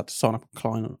 yeah. I just had to sign up a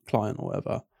client or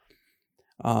whatever.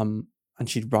 And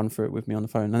she'd run through it with me on the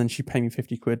phone, and then she'd pay me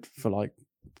 50 quid for like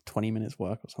 20 minutes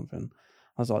work or something.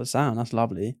 I was like, "Sam, that's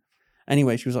lovely."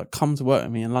 Anyway, she was like, "Come to work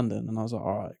with me in London," and I was like,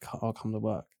 "All right, I'll come to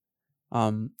work."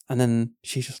 And then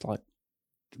she's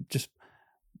just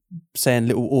saying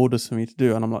little orders for me to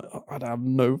do, and I'm like, I have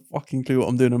no fucking clue what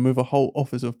I'm doing. I'm with a whole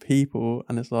office of people,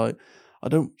 and it's like,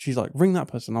 she's like, "Ring that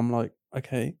person." I'm like,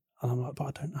 "Okay." And I'm like, but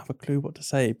I don't have a clue what to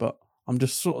say. But I'm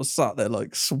just sort of sat there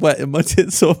like sweating my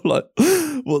tits off, like,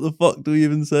 what the fuck do we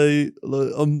even say?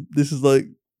 Like, this is like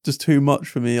just too much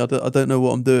for me. I don't know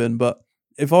what I'm doing. But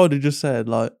if I would have just said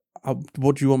like,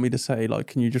 what do you want me to say? Like,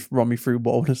 can you just run me through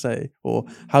what I want to say? Or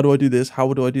how do I do this?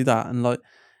 How do I do that? And like,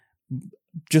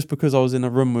 just because I was in a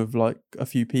room with like a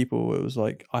few people, it was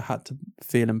like I had to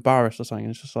feel embarrassed or something.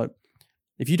 It's just like,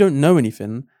 if you don't know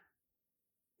anything,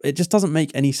 it just doesn't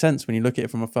make any sense when you look at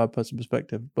it from a third person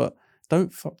perspective. But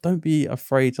don't be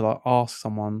afraid to like ask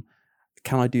someone,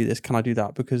 can I do this? Can I do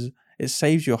that? Because it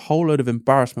saves you a whole load of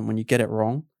embarrassment when you get it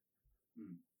wrong.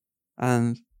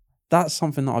 And that's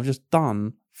something that I've just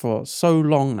done for so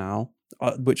long now,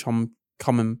 which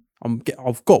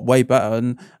I've got way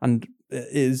better, and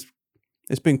it's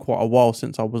been quite a while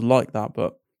since I was like that.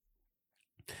 But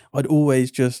I'd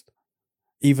always just,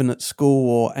 even at school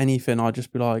or anything, I'd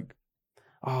just be like,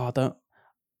 I'm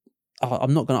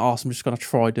not going to ask. I'm just going to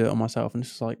try do it on myself. And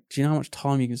it's just like, do you know how much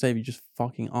time you can save? You just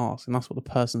fucking ask. And that's what the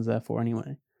person's there for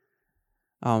anyway.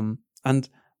 And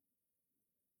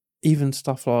even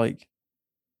stuff like,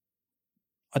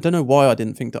 I don't know why I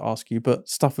didn't think to ask you, but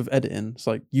stuff with editing, it's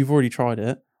like, you've already tried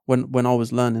it when I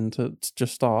was learning to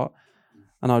just start.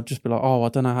 And I'd just be like, I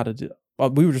don't know how to do it.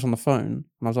 But we were just on the phone.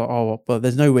 And I was like, but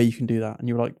there's no way you can do that. And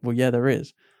you were like, well, yeah, there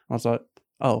is. And I was like,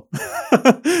 oh.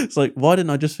 It's like, why didn't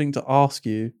I just think to ask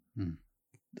you,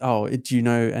 do you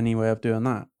know any way of doing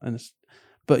that?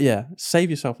 But yeah, save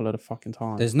yourself a lot of fucking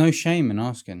time. There's no shame in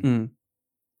asking.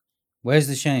 Where's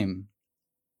the shame?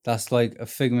 That's like a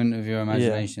figment of your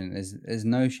imagination. Yeah. There's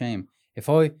no shame. If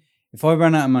I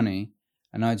ran out of money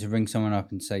and I had to ring someone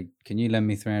up and say, can you lend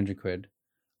me 300 quid?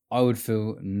 I would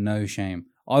feel no shame.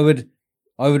 I would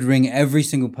ring every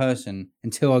single person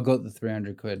until I got the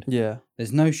 300 quid. Yeah.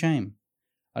 There's no shame.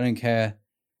 I don't care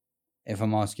if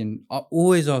I'm asking. I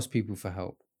always ask people for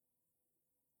help.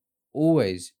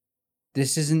 Always.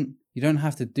 You don't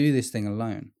have to do this thing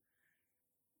alone.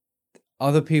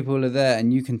 Other people are there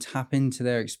and you can tap into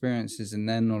their experiences and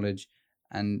their knowledge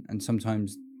and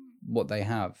sometimes what they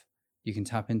have. You can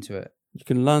tap into it. You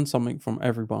can learn something from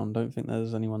everyone. Don't think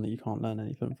there's anyone that you can't learn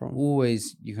anything from.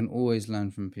 You can always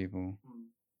learn from people.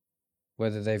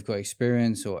 Whether they've got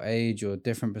experience or age or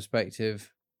different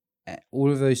perspective.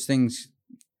 All of those things,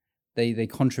 they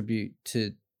contribute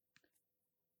to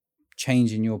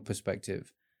changing your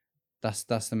perspective. That's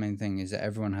the main thing, is that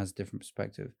everyone has a different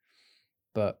perspective.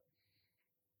 But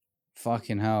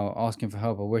fucking hell, asking for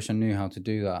help, I wish I knew how to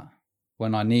do that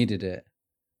when I needed it.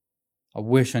 I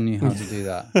wish I knew how to do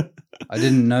that. I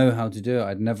didn't know how to do it.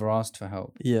 I'd never asked for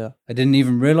help. Yeah. I didn't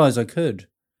even realize I could.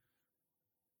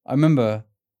 I remember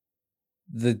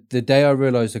the day I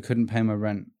realized I couldn't pay my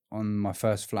rent on my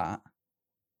first flat,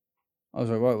 I was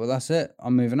like, right, well, that's it.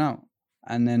 I'm moving out.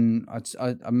 And then I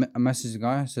messaged the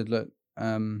guy. I said, look,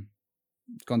 gone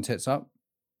tits up.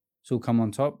 It's all come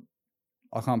on top.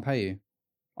 I can't pay you.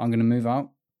 I'm going to move out.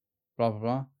 Blah, blah,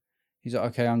 blah. He's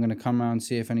like, okay, I'm going to come around and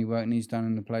see if any work needs done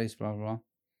in the place. Blah, blah, blah.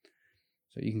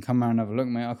 So you can come around and have a look,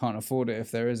 mate. I can't afford it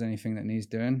if there is anything that needs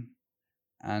doing.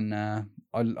 And I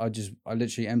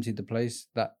literally emptied the place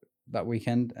that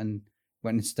weekend and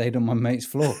went and stayed on my mate's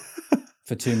floor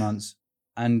for 2 months.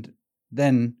 And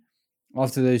then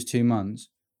after those 2 months,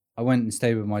 I went and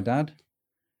stayed with my dad.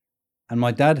 And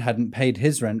my dad hadn't paid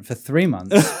his rent for 3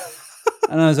 months.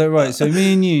 And I was like, right, so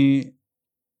me and you,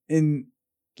 in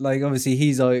like, obviously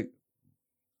he's like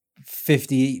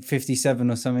 50,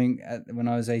 57 or something when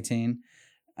I was 18.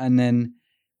 And then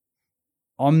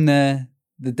I'm there.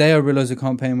 The day I realised I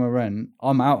can't pay my rent,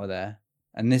 I'm out of there.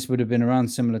 And this would have been around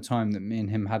similar time that me and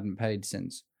him hadn't paid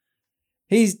since.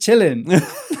 He's chilling.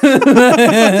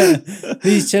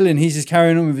 He's chilling. He's just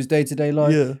carrying on with his day-to-day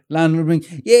life. Yeah. Landlord ring.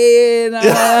 Yeah, no.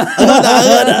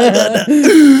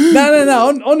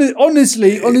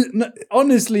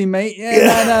 Honestly, mate.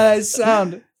 Yeah, it's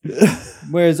sound.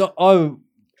 Whereas I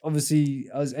was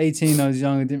 18. I was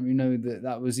young. I didn't really know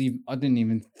that was even. I didn't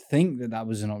even think that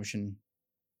was an option.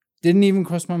 Didn't even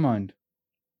cross my mind.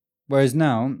 Whereas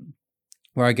now,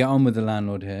 where I get on with the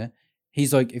landlord here,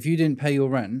 he's like, if you didn't pay your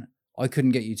rent, I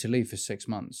couldn't get you to leave for 6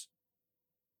 months.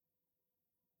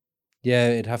 Yeah,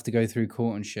 it'd have to go through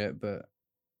court and shit, but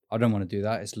I don't want to do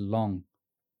that. It's long.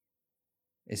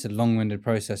 It's a long-winded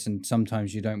process, and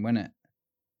sometimes you don't win it.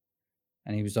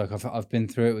 And he was like, I've been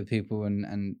through it with people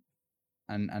and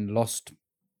lost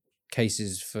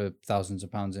cases for thousands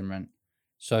of pounds in rent.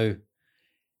 So,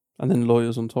 and then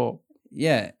lawyers on top.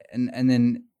 Yeah, and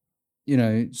then, you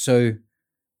know, so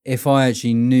if I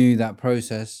actually knew that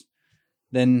process,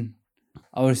 then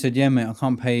I would have said, yeah, mate, I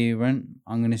can't pay you rent.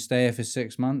 I'm going to stay here for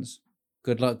 6 months.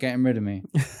 Good luck getting rid of me.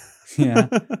 Yeah.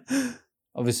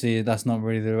 Obviously, that's not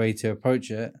really the way to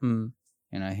approach it. You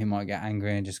know, he might get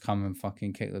angry and just come and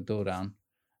fucking kick the door down.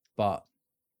 But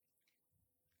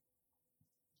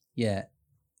yeah.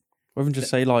 Or even just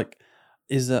say like,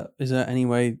 is there any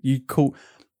way you call?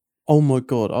 Oh my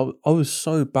God, I was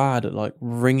so bad at like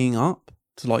ringing up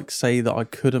to like say that I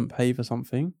couldn't pay for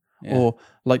something. Yeah. Or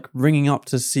like ringing up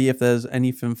to see if there's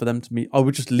anything for them to meet. I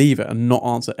would just leave it and not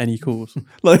answer any calls.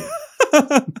 Like,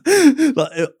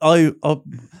 like I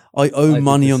owe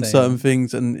money on certain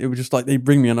things, and it was just like they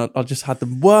bring me, and I just had the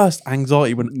worst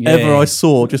anxiety whenever I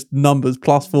saw just numbers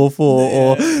 +44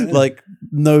 or like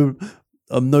no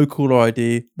caller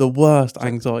ID. The worst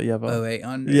anxiety ever.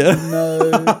 0800. Yeah.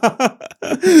 No.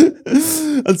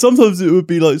 And sometimes it would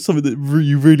be like something that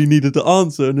you really needed to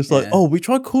answer, and it's like, oh, we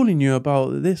tried calling you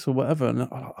about this or whatever, and I'm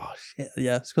like, oh shit,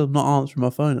 yeah, it's because I'm not answering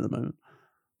my phone at the moment.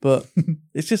 But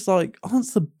it's just like,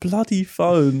 answer the bloody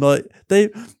phone. Like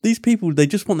these people, they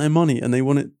just want their money, and they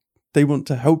want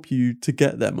to help you to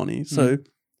get their money. So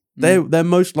they're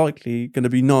most likely going to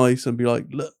be nice and be like,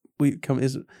 look,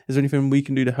 is there anything we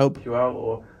can do to help you out,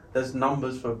 or there's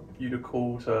numbers for you to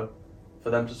call for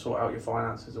them to sort out your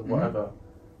finances or whatever.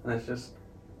 And it's just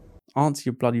answer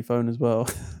your bloody phone as well.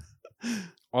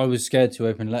 I was scared to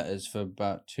open letters for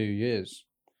about 2 years.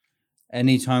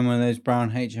 Anytime when those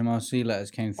brown HMRC letters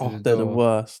came through the door, they're the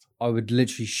worst. I would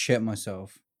literally shit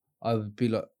myself. I would be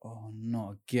like, oh,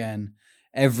 not again.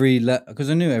 Every letter,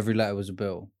 because I knew every letter was a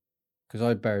bill, because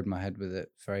I buried my head with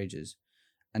it for ages.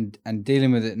 And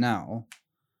dealing with it now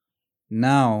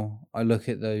I look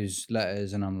at those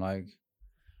letters and I'm like,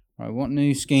 right, what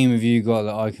new scheme have you got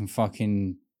that I can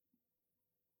fucking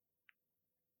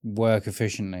work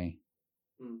efficiently?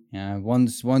 Yeah,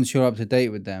 once you're up to date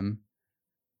with them,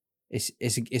 it's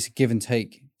a give and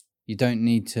take. You don't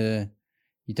need to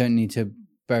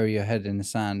bury your head in the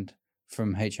sand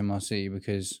from HMRC,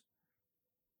 because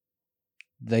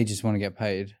they just want to get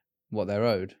paid what they're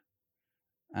owed.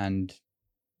 And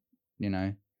you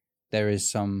know, there is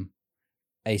some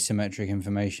asymmetric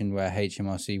information where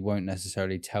HMRC won't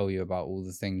necessarily tell you about all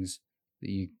the things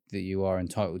that you are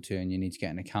entitled to, and you need to get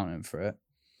an accountant for it.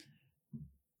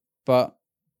 But,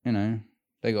 you know,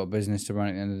 they got a business to run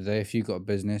at the end of the day. If you've got a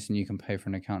business and you can pay for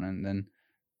an accountant, then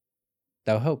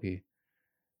they'll help you.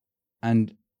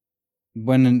 And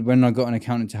when I got an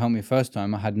accountant to help me first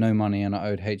time, I had no money and I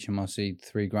owed HMRC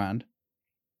 $3,000.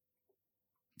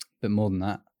 But more than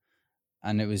that.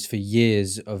 And it was for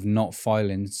years of not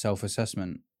filing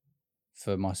self-assessment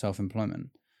for my self-employment.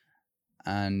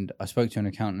 And I spoke to an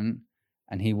accountant,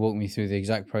 and he walked me through the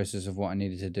exact process of what I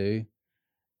needed to do.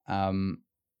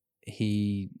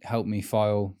 He helped me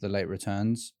file the late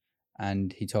returns,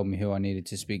 and he told me who I needed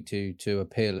to speak to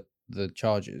appeal the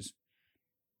charges.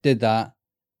 Did that.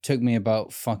 Took me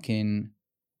about fucking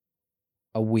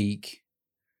a week.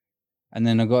 And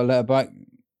then I got a letter back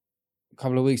a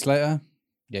couple of weeks later.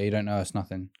 Yeah, you don't know us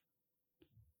nothing.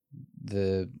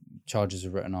 The charges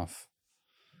are written off.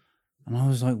 And I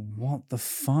was like, what the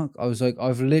fuck? I was like,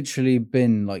 I've literally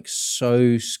been like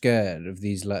so scared of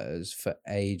these letters for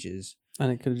ages.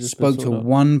 And it could have just spoke to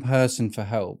one person for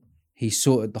help. He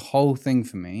sorted the whole thing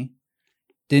for me.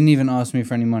 Didn't even ask me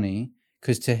for any money,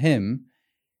 because to him,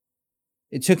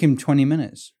 it took him 20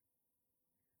 minutes.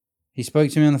 He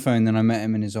spoke to me on the phone, then I met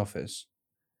him in his office.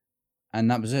 And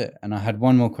that was it. And I had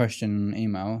one more question on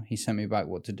email. He sent me back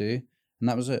what to do, and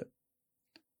that was it.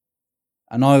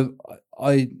 And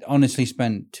I honestly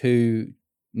spent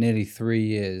nearly 3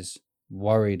 years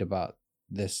worried about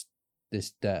this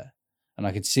debt. And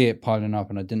I could see it piling up,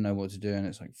 and I didn't know what to do. And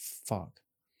it's like, fuck.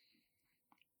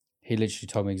 He literally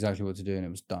told me exactly what to do, and it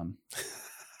was done.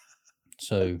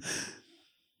 So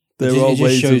there are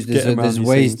ways to get around these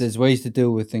things. There's ways to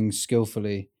deal with things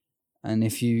skillfully. And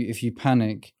if you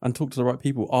panic and talk to the right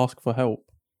people, ask for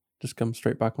help. Just come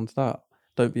straight back onto that.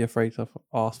 Don't be afraid to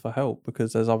ask for help,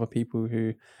 because there's other people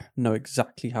who know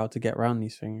exactly how to get around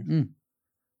these things.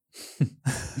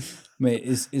 Mate,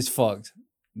 it's fucked.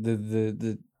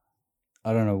 The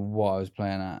I don't know what I was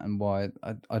playing at and why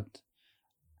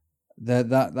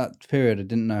that period I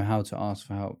didn't know how to ask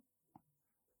for help.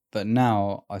 But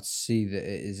now I see that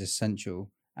it is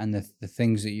essential, and the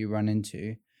things that you run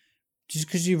into, just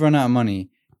because you run out of money,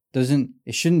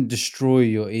 it shouldn't destroy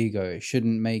your ego. It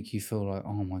shouldn't make you feel like,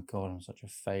 oh my God, I'm such a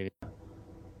failure.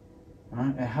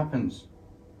 Right? It happens.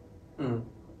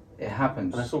 It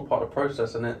happens. And it's all part of the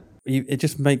process, and it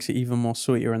just makes it even more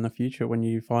sweeter in the future when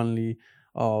you finally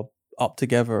are up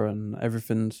together and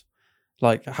everything's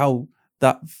like how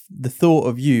the thought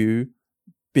of you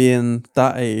being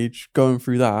that age, going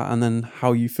through that, and then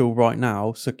how you feel right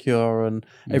now, secure, and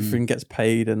everything gets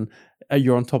paid, and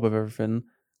you're on top of everything.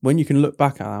 When you can look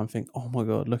back at that and think, oh my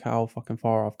God, look how fucking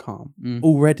far I've come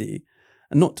already.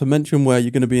 And not to mention where you're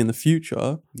going to be in the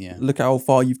future. Yeah. Look at how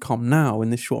far you've come now in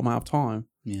this short amount of time.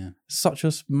 Yeah. Such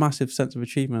a massive sense of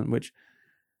achievement, which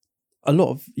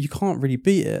you can't really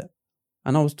beat it.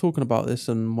 And I was talking about this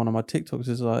in one of my TikToks,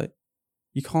 is like,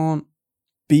 you can't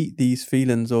beat these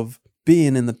feelings of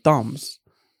being in the dumps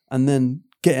and then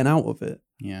getting out of it.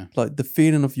 Yeah. Like the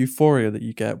feeling of euphoria that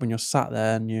you get when you're sat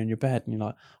there and you're in your bed and you're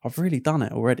like, I've really done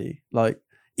it already. Like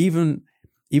even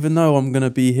though I'm going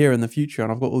to be here in the future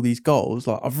and I've got all these goals,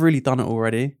 like I've really done it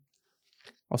already.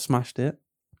 I've smashed it.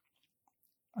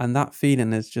 And that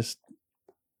feeling is just,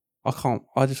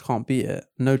 I just can't beat it.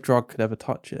 No drug could ever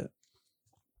touch it.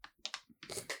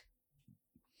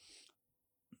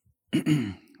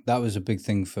 That was a big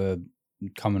thing for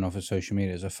coming off of social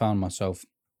media. Is I found myself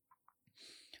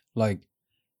like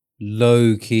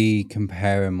low key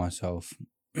comparing myself.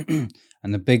 And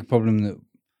the big problem that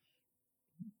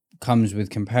comes with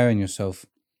comparing yourself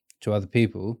to other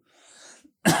people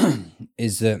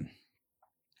is that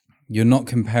you're not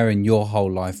comparing your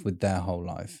whole life with their whole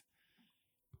life.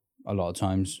 A lot of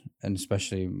times, and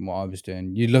especially what I was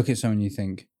doing, you look at someone and you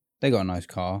think, they got a nice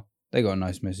car, they got a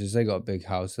nice missus, they got a big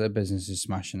house, their business is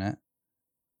smashing it.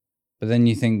 But then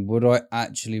you think, would I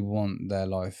actually want their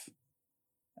life?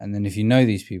 And then if you know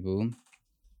these people,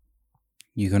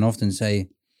 you can often say,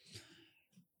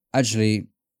 actually,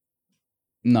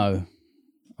 no,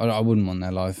 I wouldn't want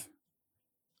their life.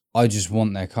 I just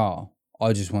want their car.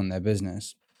 I just want their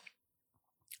business.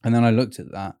 And then I looked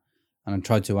at that and I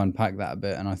tried to unpack that a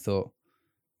bit, and I thought,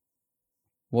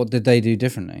 what did they do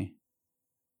differently?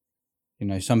 You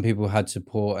know, some people had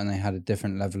support and they had a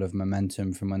different level of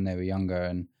momentum from when they were younger,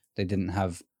 and they didn't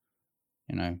have,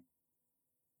 you know,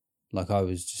 like I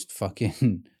was just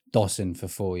fucking dossing for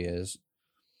 4 years.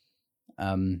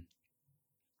 You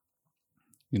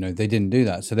know, they didn't do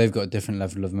that. So they've got a different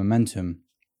level of momentum.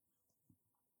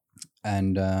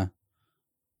 And,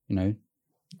 you know,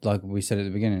 like we said at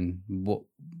the beginning,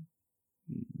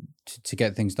 to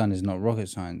get things done is not rocket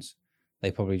science.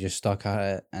 They probably just stuck at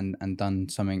it and done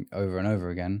something over and over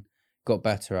again, got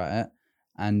better at it,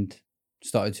 and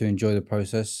started to enjoy the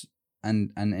process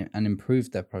and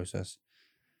improved their process.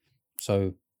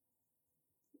 So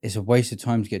it's a waste of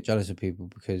time to get jealous of people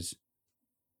because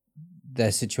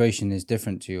their situation is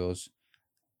different to yours.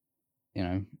 You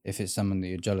know, if it's someone that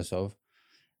you're jealous of,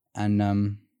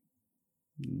 and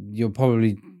you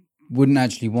probably wouldn't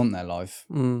actually want their life.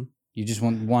 You just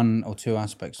want one or two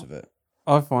aspects of it.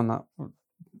 I find that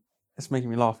it's making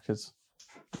me laugh because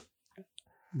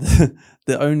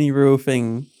the only real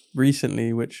thing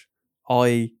recently which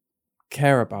I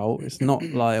care about, it's not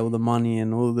like all the money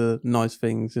and all the nice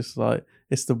things. It's like,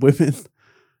 it's the women.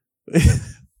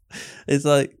 It's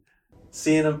like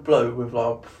seeing a bloke with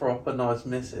like a proper nice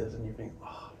missus and you think,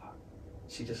 oh,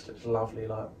 she just looks lovely.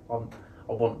 Like I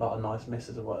want like a nice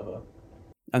missus or whatever.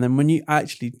 And then when you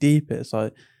actually deep it, it's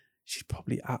like, she's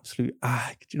probably absolute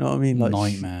ag. Do you know what I mean? Like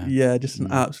nightmare. Just an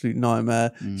absolute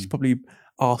nightmare. She's probably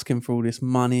asking for all this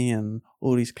money and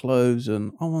all these clothes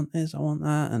and I want this, I want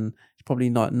that, and she's probably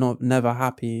not never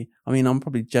happy. I mean, I'm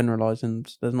probably generalizing.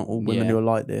 There's not all women who are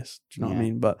like this. Do you know what I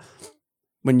mean? But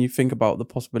when you think about the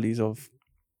possibilities of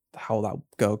how that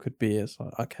girl could be, it's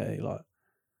like, okay, like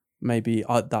maybe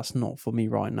that's not for me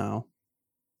right now.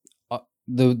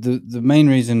 The main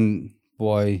reason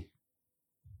why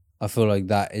I feel like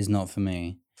that is not for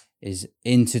me is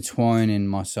intertwining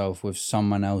myself with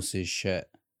someone else's shit.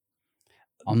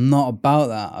 I'm not about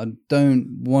that. I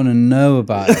don't want to know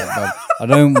about it. But I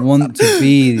don't want to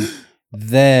be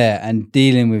there and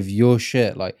dealing with your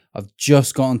shit. Like, I've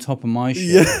just got on top of my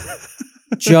shit.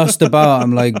 Yeah. Just about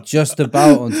on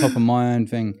top of my own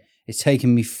thing. It's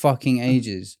taken me fucking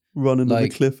ages. Running on the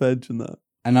cliff edge and that.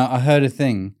 And I heard a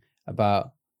thing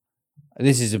about,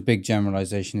 this is a big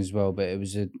generalization as well, but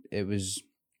there was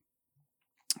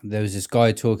this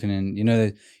guy talking, and you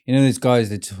know those guys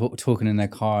that talking in their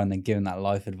car and they're giving that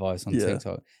life advice on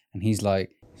TikTok, and he's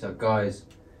like guys,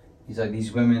 he's like,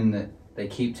 these women that they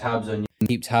keep tabs on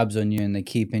you and they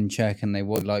keep in check and they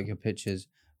would like your pictures,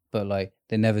 but like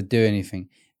they never do anything.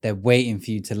 They're waiting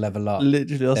for you to level up.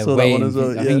 Literally, I saw that one as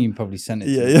well. I think you probably sent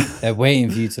it to me. They're waiting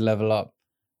for you to level up,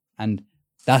 and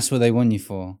that's what they want you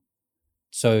for.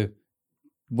 So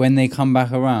when they come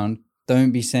back around,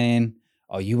 don't be saying,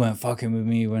 oh, you weren't fucking with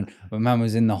me when man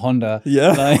was in the Honda.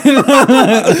 Yeah. Like,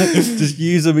 just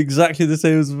use them exactly the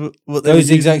same as what they Those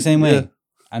the exact same way. Yeah.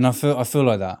 And I feel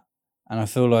like that. And I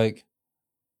feel like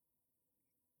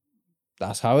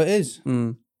that's how it is.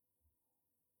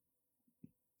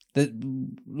 That,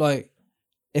 like,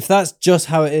 if that's just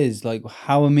how it is, like,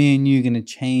 how are me and you going to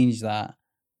change that?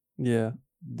 Yeah.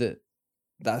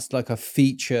 That's like a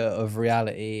feature of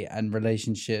reality and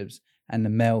relationships and the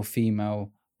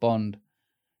male-female bond.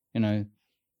 You know,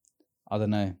 I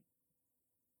don't know.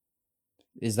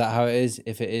 Is that how it is?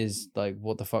 If it is, like,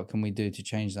 what the fuck can we do to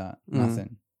change that?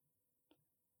 Nothing.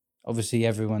 Obviously,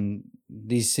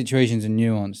 these situations are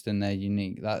nuanced and they're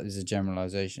unique. That is a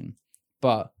generalization.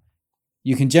 But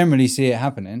you can generally see it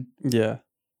happening. Yeah.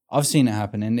 I've seen it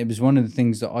happening. It was one of the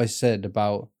things that I said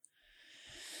about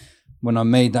when I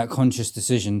made that conscious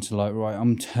decision to, like, right,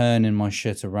 I'm turning my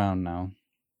shit around now.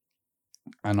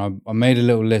 And I made a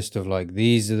little list of, like,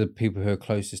 these are the people who are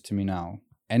closest to me now.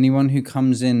 Anyone who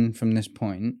comes in from this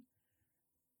point,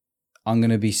 I'm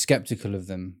going to be skeptical of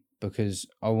them because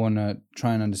I want to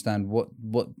try and understand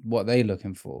what they're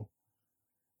looking for.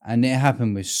 And it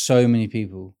happened with so many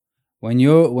people. When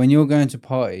you're going to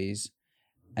parties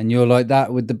and you're like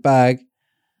that with the bag,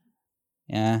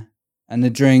 yeah, and the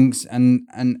drinks and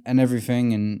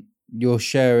everything, and you're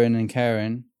sharing and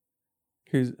caring,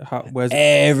 where's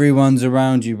everyone's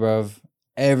around you, bruv.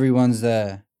 Everyone's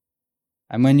there.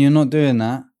 And when you're not doing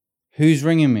that, who's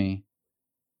ringing me?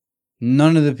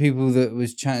 None of the people that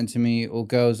was chatting to me or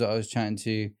girls that I was chatting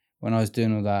to when I was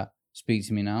doing all that speak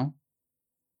to me now.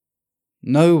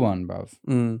 No one, bruv.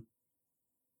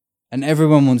 And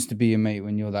everyone wants to be your mate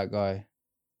when you're that guy.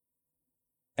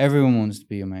 Everyone wants to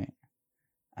be your mate.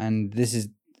 And this is,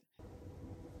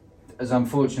 as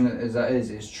unfortunate as that is,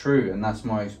 it's true. And that's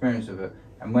my experience of it.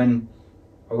 And when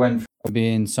I went from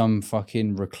being some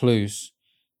fucking recluse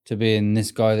to being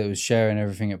this guy that was sharing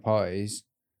everything at parties,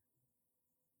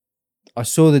 I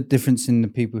saw the difference in the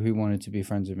people who wanted to be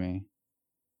friends with me.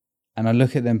 And I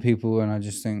look at them people and I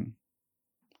just think,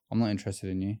 I'm not interested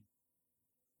in you.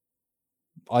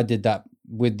 I did that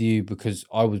with you because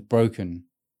I was broken.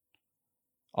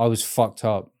 I was fucked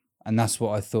up. And that's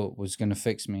what I thought was going to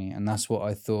fix me. And that's what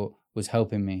I thought was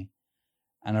helping me.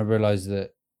 And I realized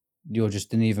that you're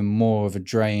just an even more of a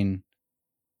drain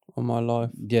on my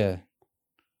life. Yeah.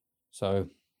 So,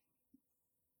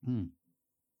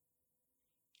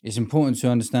 it's important to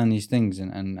understand these things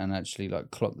and actually,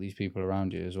 like, clock these people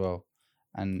around you as well.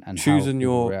 And choosing how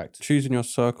people react. Choosing your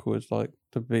circle is like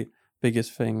the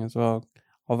biggest thing as well.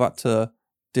 I've had to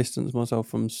distance myself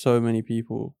from so many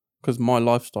people because my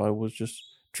lifestyle was just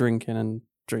drinking and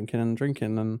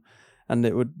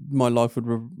my life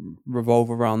would revolve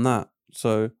around that.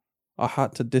 So I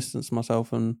had to distance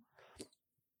myself and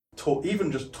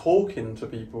even just talking to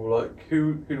people, like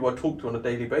who do I talk to on a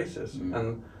daily basis?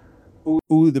 And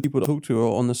all the people that I talk to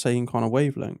are on the same kind of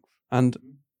wavelength, and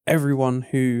everyone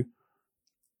who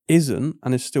isn't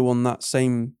and is still on that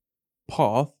same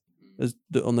path as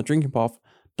on the drinking path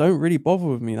don't really bother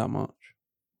with me that much.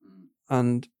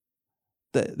 And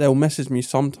they'll message me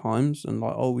sometimes and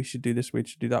like, oh, we should do this, we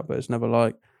should do that, but it's never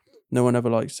like, no one ever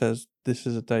like says this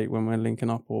is a date when we're linking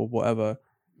up or whatever.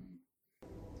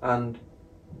 And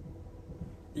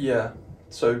yeah,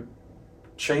 so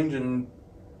changing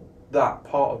that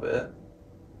part of it,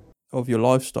 of your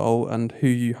lifestyle and who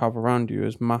you have around you,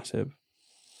 is massive.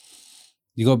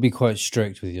 You got to be quite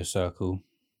strict with your circle.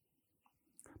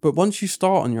 But once you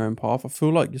start on your own path, I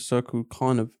feel like your circle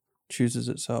kind of chooses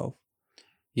itself.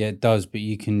 Yeah, it does, but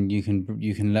you can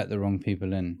let the wrong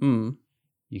people in.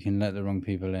 You can let the wrong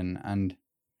people in, and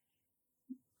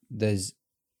there's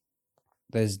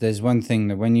one thing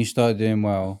that when you start doing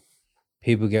well,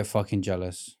 people get fucking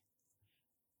jealous.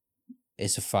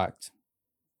 It's a fact.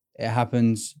 It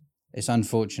happens. It's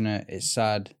unfortunate. It's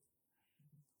sad.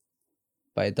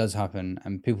 But it does happen,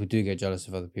 and people do get jealous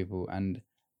of other people, and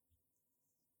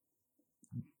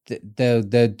they'll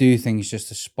do things just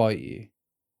to spite you.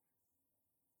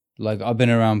 Like I've been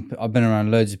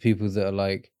around loads of people that are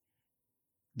like,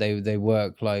 they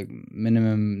work like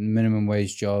minimum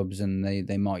wage jobs, and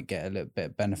they might get a little bit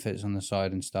of benefits on the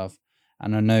side and stuff.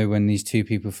 And I know when these two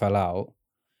people fell out,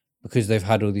 because they've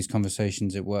had all these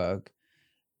conversations at work,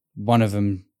 one of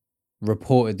them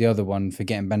reported the other one for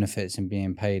getting benefits and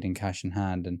being paid in cash in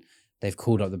hand, and they've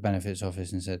called up the benefits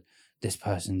office and said, this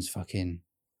person's getting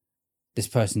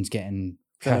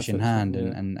cash in hand,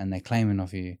 yeah. and they're claiming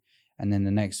off you. And then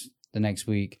the next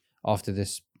week after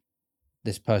this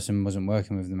person wasn't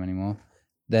working with them anymore,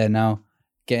 they're now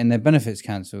getting their benefits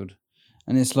cancelled.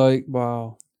 And it's like,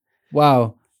 wow,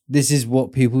 this is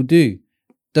what people do.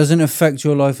 Doesn't affect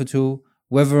your life at all,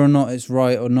 whether or not it's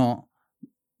right or not.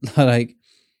 Like,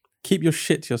 keep your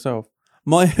shit to yourself.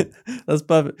 That's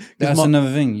perfect. That's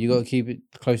another thing. You got to keep it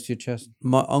close to your chest.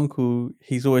 My uncle,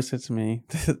 he's always said to me,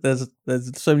 there's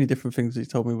so many different things he's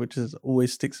told me, which is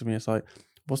always sticks with me. It's like,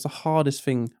 what's the hardest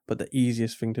thing but the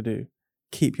easiest thing to do?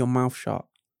 Keep your mouth shut.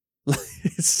 Like,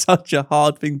 it's such a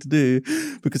hard thing to do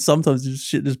because sometimes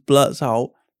shit just blurts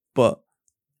out, but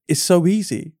it's so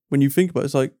easy when you think about it.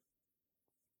 It's like,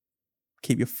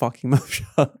 keep your fucking mouth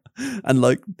shut, and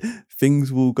like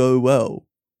things will go well.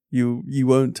 You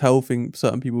won't tell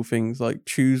certain people things. Like,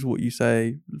 choose what you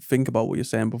say, think about what you're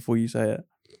saying before you say it.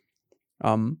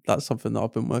 That's something that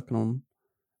I've been working on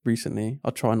recently.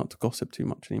 I try not to gossip too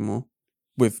much anymore.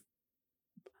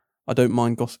 I don't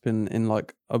mind gossiping in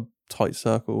like a tight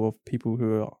circle of people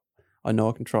who I know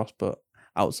I can trust, but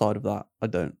outside of that, I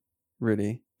don't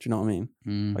really. Do you know what I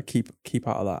mean? I keep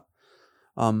out of that.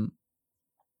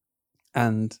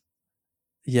 And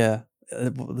yeah,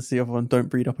 what's the other one? Don't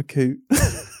breed up a coot.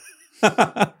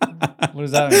 What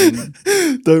does that mean?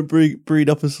 Don't breed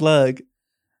up a slag.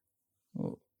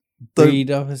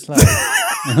 Breed up a slag.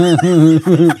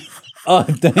 Oh,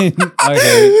 don't.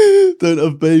 Okay. Don't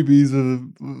have babies with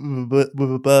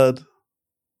a bird.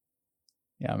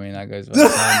 Yeah, I mean that goes without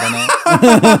saying,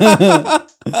 doesn't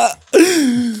it?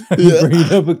 Yeah.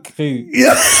 Breed up a coot.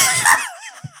 Yeah.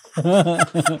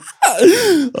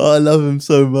 Oh, I love him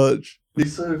so much.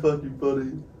 He's so fucking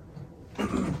funny.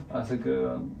 That's a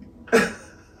good one.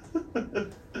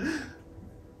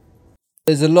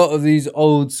 There's a lot of these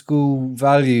old school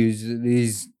values that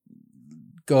these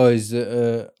guys that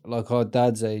are like our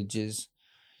dad's ages,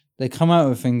 they come out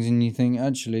with things and you think,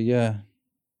 actually, yeah,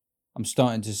 I'm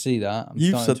starting to see that.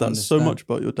 You've said that so much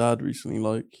about your dad recently.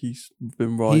 Like, he's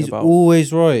been right He's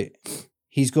always right.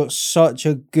 He's got such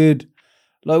a good...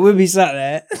 Like, we'll be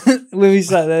sat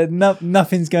there,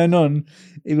 nothing's going on.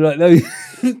 He'd be like,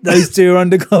 those two are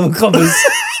undercover coppers.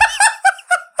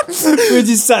 We're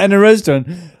just sat in a restaurant.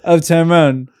 I've turned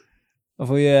around. I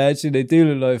thought, yeah, actually, they do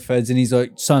look like feds. And he's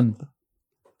like, son,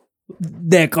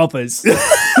 they're coppers. He's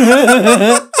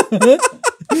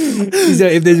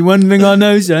like, if there's one thing I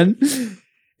know, son,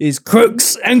 it's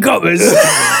crooks and coppers.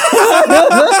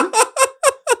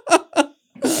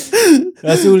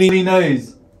 That's all he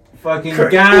knows. Fucking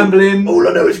gambling. All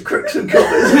I know is crooks and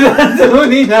coppers. That's all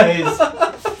he knows.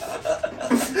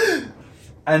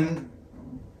 And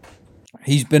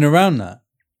he's been around that.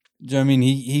 Do you know what I mean?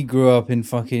 He grew up in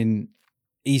fucking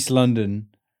East London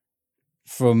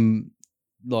from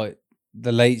like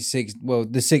the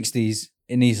the 60s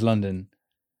in East London.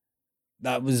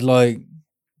 That was like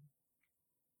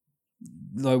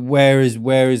where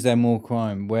is there more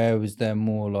crime? Where was there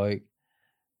more like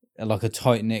a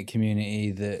tight-knit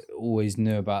community that always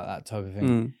knew about that type of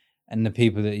thing? And the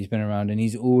people that he's been around, and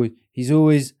he's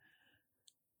always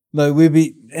like,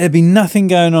 there'd be nothing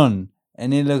going on,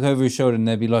 and he'd look over his shoulder and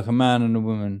there'd be like a man and a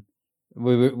woman.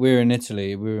 We're in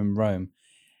Italy, we're in Rome,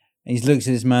 and he looks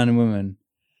at this man and woman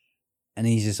and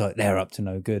he's just like, they're up to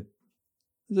no good. I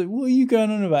was like, what are you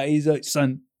going on about? He's like,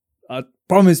 son, I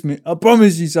promise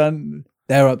you, son,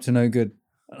 they're up to no good.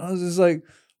 And I was just like,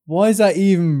 why is that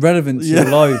even relevant to your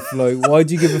life? Like, why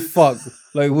do you give a fuck?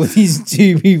 Like, what these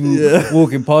two people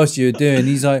walking past you are doing?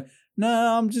 He's like,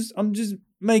 no, I'm just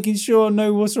making sure I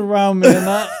know what's around me and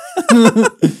that.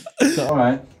 So, all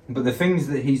right. But the things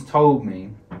that he's told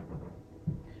me,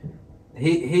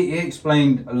 he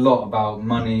explained a lot about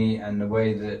money and the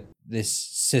way that this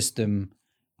system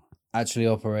actually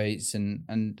operates and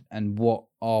what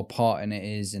our part in it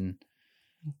is and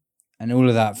all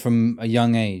of that from a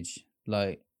young age.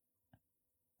 Like,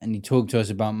 and he talked to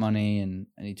us about money and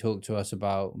he talked to us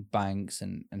about banks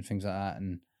and things like that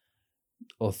and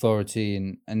authority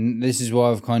and this is why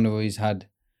I've kind of always had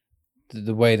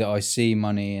the way that I see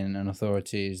money and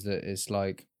authority is that it's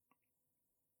like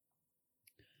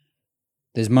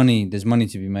there's money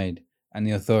to be made, and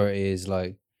the authority is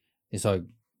like, it's like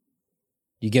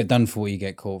you get done for what you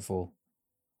get caught for,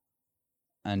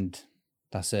 and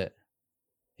that's it.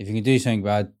 If you can do something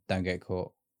bad, don't get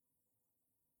caught.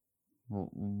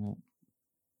 And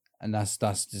that's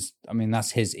just, I mean,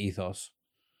 that's his ethos.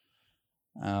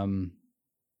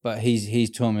 But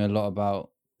he's taught me a lot about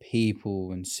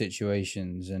people and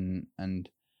situations and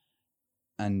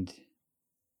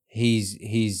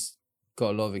he's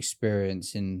got a lot of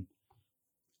experience in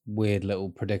weird little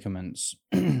predicaments.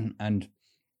 And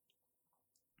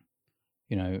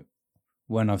you know,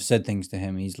 when I've said things to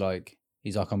him, he's like,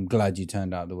 I'm glad you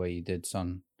turned out the way you did,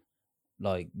 son.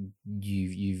 Like,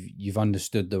 you've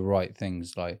understood the right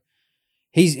things. Like,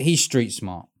 he's street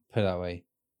smart, put it that way.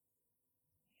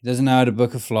 He doesn't know how to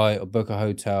book a flight or book a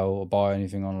hotel or buy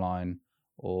anything online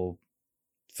or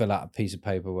fill out a piece of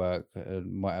paperwork or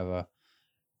whatever.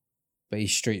 But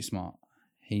he's street smart.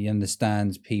 He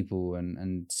understands people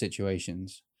and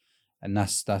situations, and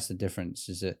that's the difference.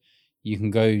 Is that you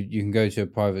can go to a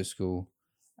private school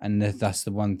And that's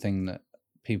the one thing that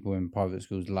people in private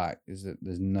schools lack, is that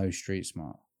there's no street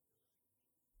smart.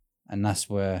 And that's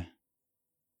where,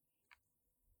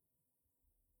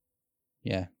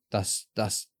 that's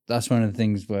one of the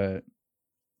things where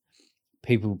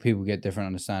people get different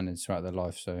understandings throughout their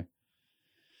life. So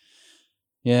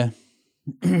yeah,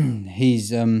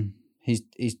 he's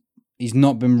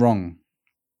not been wrong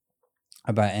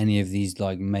about any of these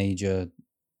like major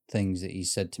things that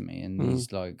he's said to me, and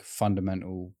these like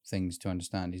fundamental things to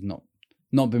understand. He's not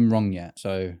been wrong yet.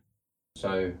 So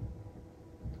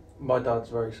my dad's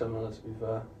very similar, to be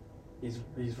fair. He's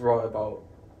right about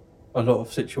a lot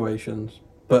of situations,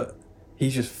 but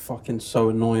he's just fucking so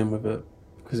annoying with it,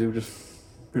 because he'll just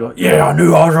be like, yeah, I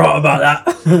knew I was right about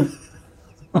that.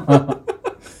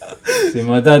 See,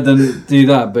 my dad doesn't do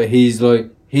that, but he is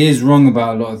wrong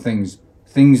about a lot of things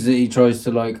that he tries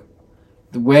to like,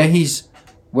 where he's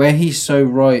so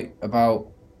right about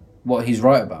what he's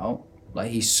right about,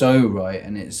 like he's so right,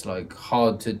 and it's like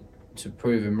hard to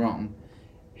prove him wrong.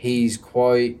 He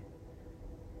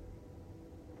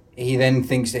then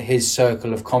thinks that his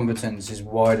circle of competence is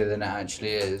wider than it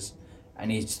actually is, and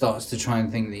he starts to try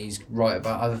and think that he's right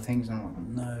about other things. And I'm like,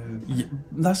 no. Yeah,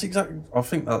 that's exactly. I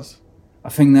think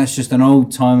that's just an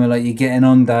old timer. Like, you're getting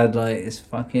on, Dad. Like, it's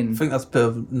fucking. I think that's a bit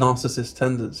of narcissist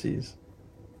tendencies.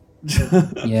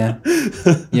 Yeah.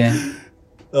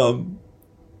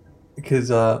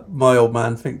 Because my old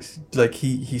man thinks, like,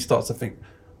 he starts to think,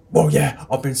 well, yeah,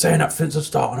 I've been saying that since the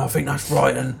start, and I think that's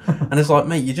right, and it's like,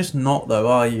 mate, you're just not, though,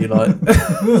 are you? Like,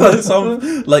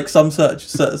 some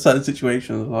certain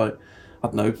situations, like, I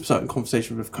don't know, certain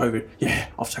conversations with COVID. Yeah,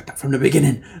 I've said that from the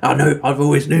beginning. I know, I've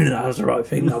always known that was the right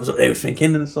thing. That was what they were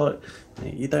thinking, and it's like,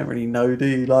 mate, you don't really know, do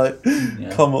you? Like,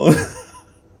 come on.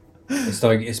 It's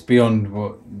like, it's beyond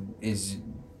what is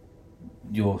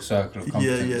your circle of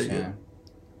competence. Yeah.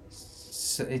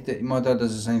 So my dad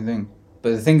does the same thing,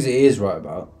 but the things that he is right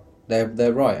about,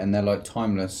 they're right, and they're like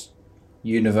timeless,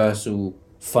 universal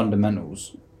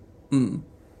fundamentals.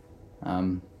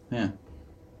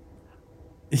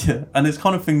 Yeah, and it's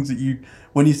kind of things that you,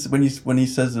 when he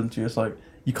says them to you, it's like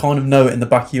you kind of know it in the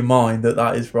back of your mind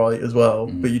that is right as well,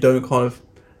 but you don't kind of,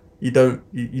 you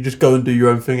just go and do your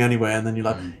own thing anyway, and then you're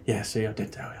like, yeah, see, I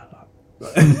did tell you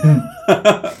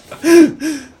that.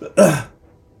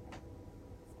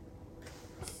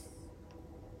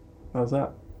 How's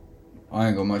that? I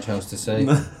ain't got much else to say.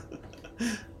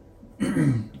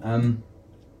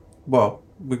 Well,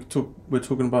 we're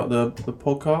talking about the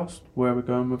podcast, where we're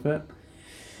going with it.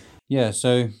 Yeah,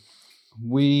 so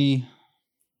we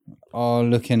are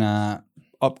looking at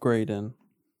upgrading,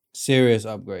 serious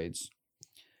upgrades.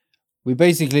 We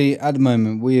basically, at the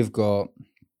moment, we have got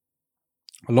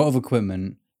a lot of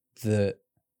equipment that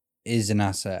is an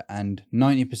asset, and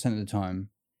 90% of the time,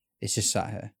 it's just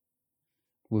sat here.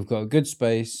 We've got a good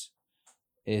space.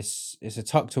 It's a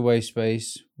tucked away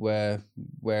space where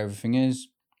everything is,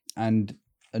 and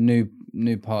a new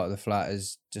part of the flat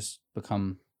has just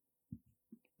become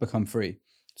free.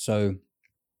 So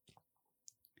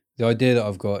the idea that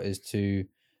I've got is to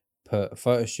put a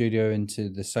photo studio into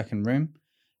the second room,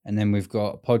 and then we've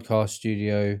got a podcast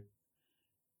studio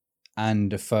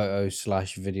and a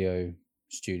photo/video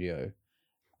studio,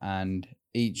 and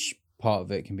each part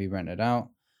of it can be rented out,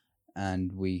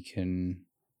 and we can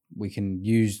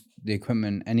use the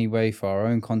equipment anyway for our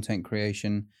own content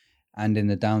creation, and in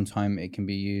the downtime it can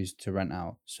be used to rent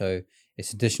out. So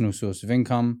it's additional source of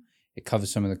income. It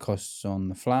covers some of the costs on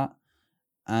the flat,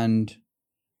 and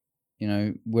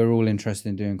we're all interested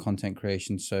in doing content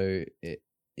creation, so it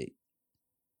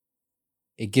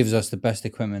gives us the best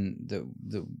equipment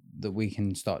that we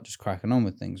can start just cracking on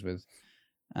with things with.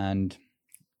 And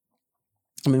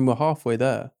I mean, we're halfway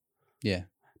there. Yeah.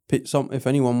 If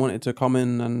anyone wanted to come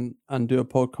in and do a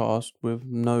podcast with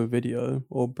no video,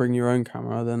 or bring your own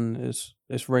camera, then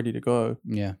it's ready to go.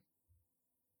 Yeah.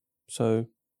 So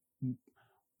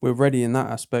we're ready in that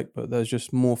aspect, but there's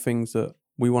just more things that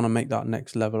we want to make that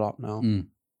next level up now.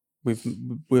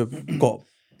 We've got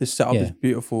this setup is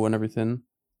beautiful and everything,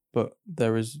 but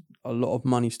there is a lot of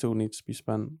money still needs to be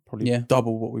spent. Probably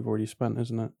double what we've already spent,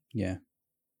 isn't it? Yeah,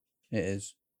 it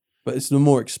is. But it's the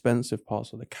more expensive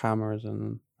parts of the cameras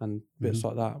and bits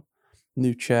like that.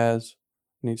 New chairs.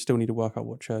 Still need to work out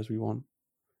what chairs we want.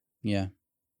 Yeah.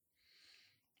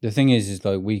 The thing is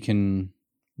like we can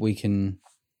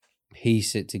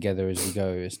piece it together as we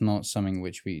go. It's not something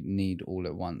which we need all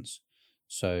at once.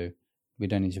 So we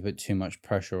don't need to put too much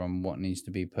pressure on what needs to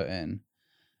be put in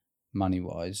money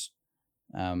wise.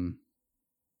 There's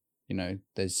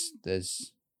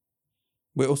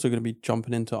we're also going to be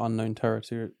jumping into unknown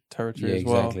territory as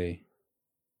well. Exactly.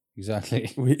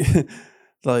 exactly.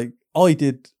 Like I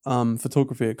did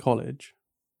photography at college,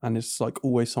 and it's like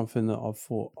always something that I've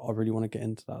thought I really want to get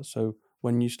into that. So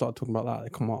when you start talking about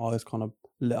that, my eyes kind of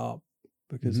lit up,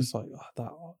 because it's like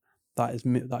that is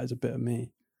me, that is a bit of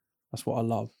me. That's what I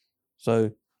love.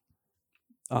 So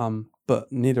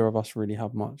but neither of us really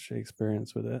have much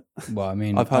experience with it. Well, I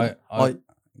mean,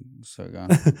 so go on.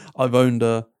 I've owned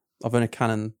a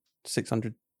Canon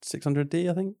 600D,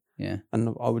 I think. Yeah.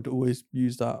 And I would always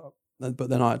use that, but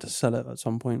then I had to sell it at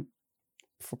some point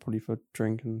probably for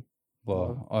drink and.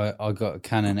 Well, I got a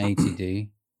Canon 80D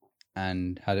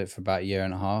and had it for about a year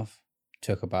and a half.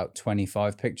 Took about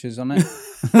 25 pictures on it.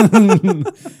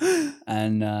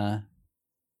 And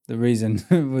the reason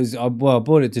was, I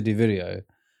bought it to do video,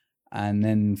 and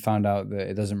then found out that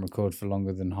it doesn't record for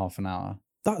longer than half an hour.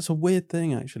 That's a weird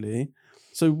thing, actually.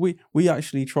 So we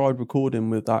actually tried recording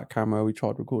with that camera. We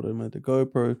tried recording with the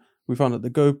GoPro. We found that the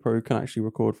GoPro can actually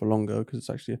record for longer, because it's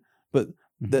actually, but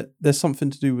there's something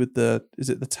to do with is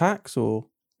it the tax, or?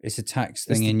 It's a tax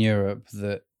thing in Europe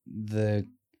that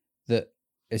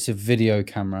it's a video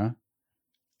camera,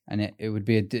 and it would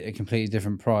be a completely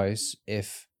different price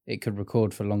if it could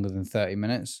record for longer than 30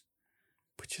 minutes.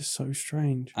 Which is so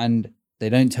strange. And they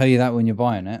don't tell you that when you're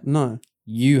buying it. No.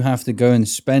 You have to go and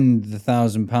spend the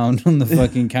 £1,000 on the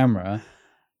fucking camera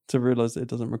to realise that it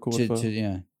doesn't record for any longer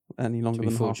than half an hour. To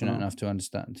be fortunate enough to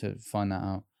understand, to find that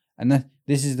out. And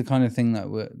this is the kind of thing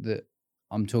that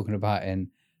I'm talking about in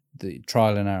the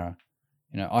trial and error.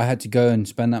 You know, I had to go and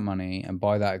spend that money and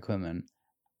buy that equipment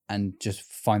and just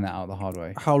find that out the hard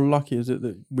way. How lucky is it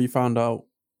that you found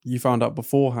out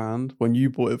beforehand when you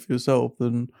bought it for yourself,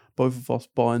 than both of us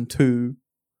buying two?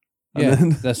 Yeah,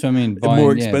 that's what I mean. Buying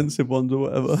more expensive ones or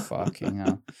whatever. Fucking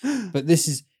hell. But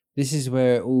this is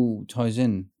where it all ties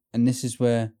in. And this is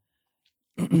where,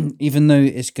 even though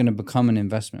it's going to become an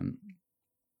investment,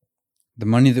 the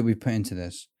money that we put into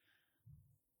this,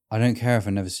 I don't care if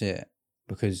I never see it,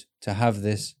 because to have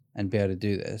this and be able to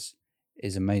do this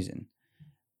is amazing.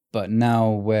 But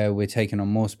now where we're taking on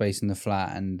more space in the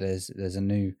flat, and there's a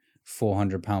new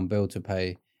 £400 bill to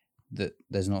pay, that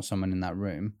there's not someone in that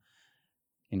room,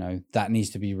 you know, that needs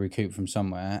to be recouped from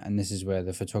somewhere. And this is where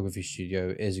the photography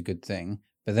studio is a good thing.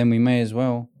 But then we may as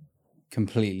well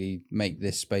completely make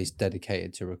this space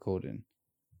dedicated to recording,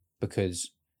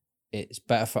 because it's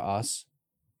better for us,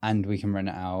 and we can rent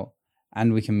it out,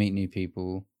 and we can meet new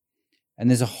people. And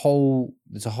there's a whole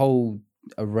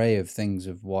array of things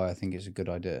of why I think it's a good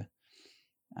idea.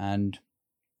 And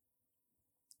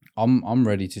I'm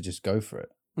ready to just go for it.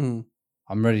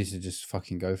 I'm ready to just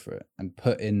fucking go for it and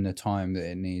put in the time that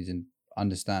it needs and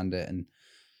understand it and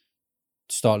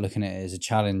start looking at it as a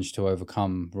challenge to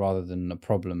overcome rather than a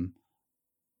problem,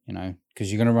 you know,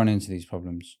 because you're going to run into these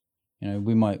problems. You know,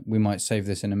 we might save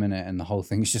this in a minute and the whole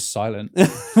thing's just silent.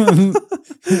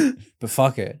 But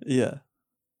fuck it. Yeah.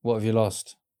 What have you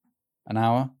lost? An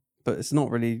hour? But it's not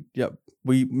really,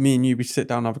 me and you, we sit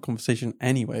down and have a conversation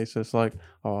anyway. So it's like,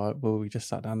 all right, well, we just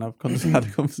sat down and had a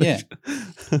conversation.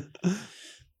 Yeah.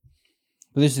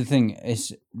 But this is the thing,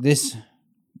 is this,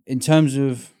 in terms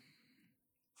of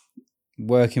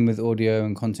working with audio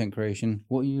and content creation,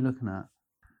 what are you looking at?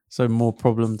 So more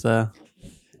problems there.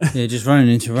 Yeah, just running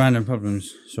into random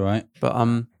problems. It's all right.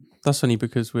 But that's only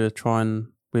because we've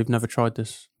never tried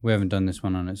this. We haven't done this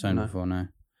one on its own before, no.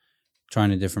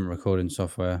 Trying a different recording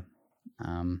software.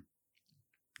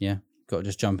 Got to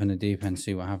just jump in the deep end and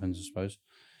see what happens, I suppose.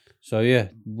 So yeah,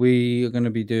 we are going to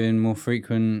be doing more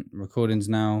frequent recordings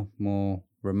now, more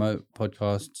remote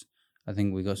podcasts. I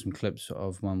think we got some clips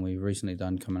of one we've recently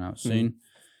done coming out soon.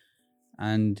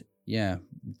 And yeah,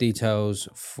 details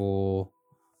for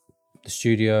the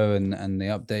studio and the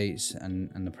updates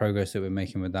and the progress that we're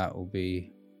making with that will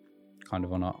be kind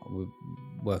of we're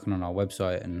working on our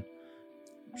website and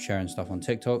sharing stuff on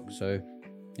TikTok. So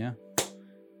yeah,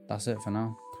 that's it for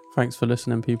now. Thanks for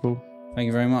listening, people. Thank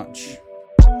you very much.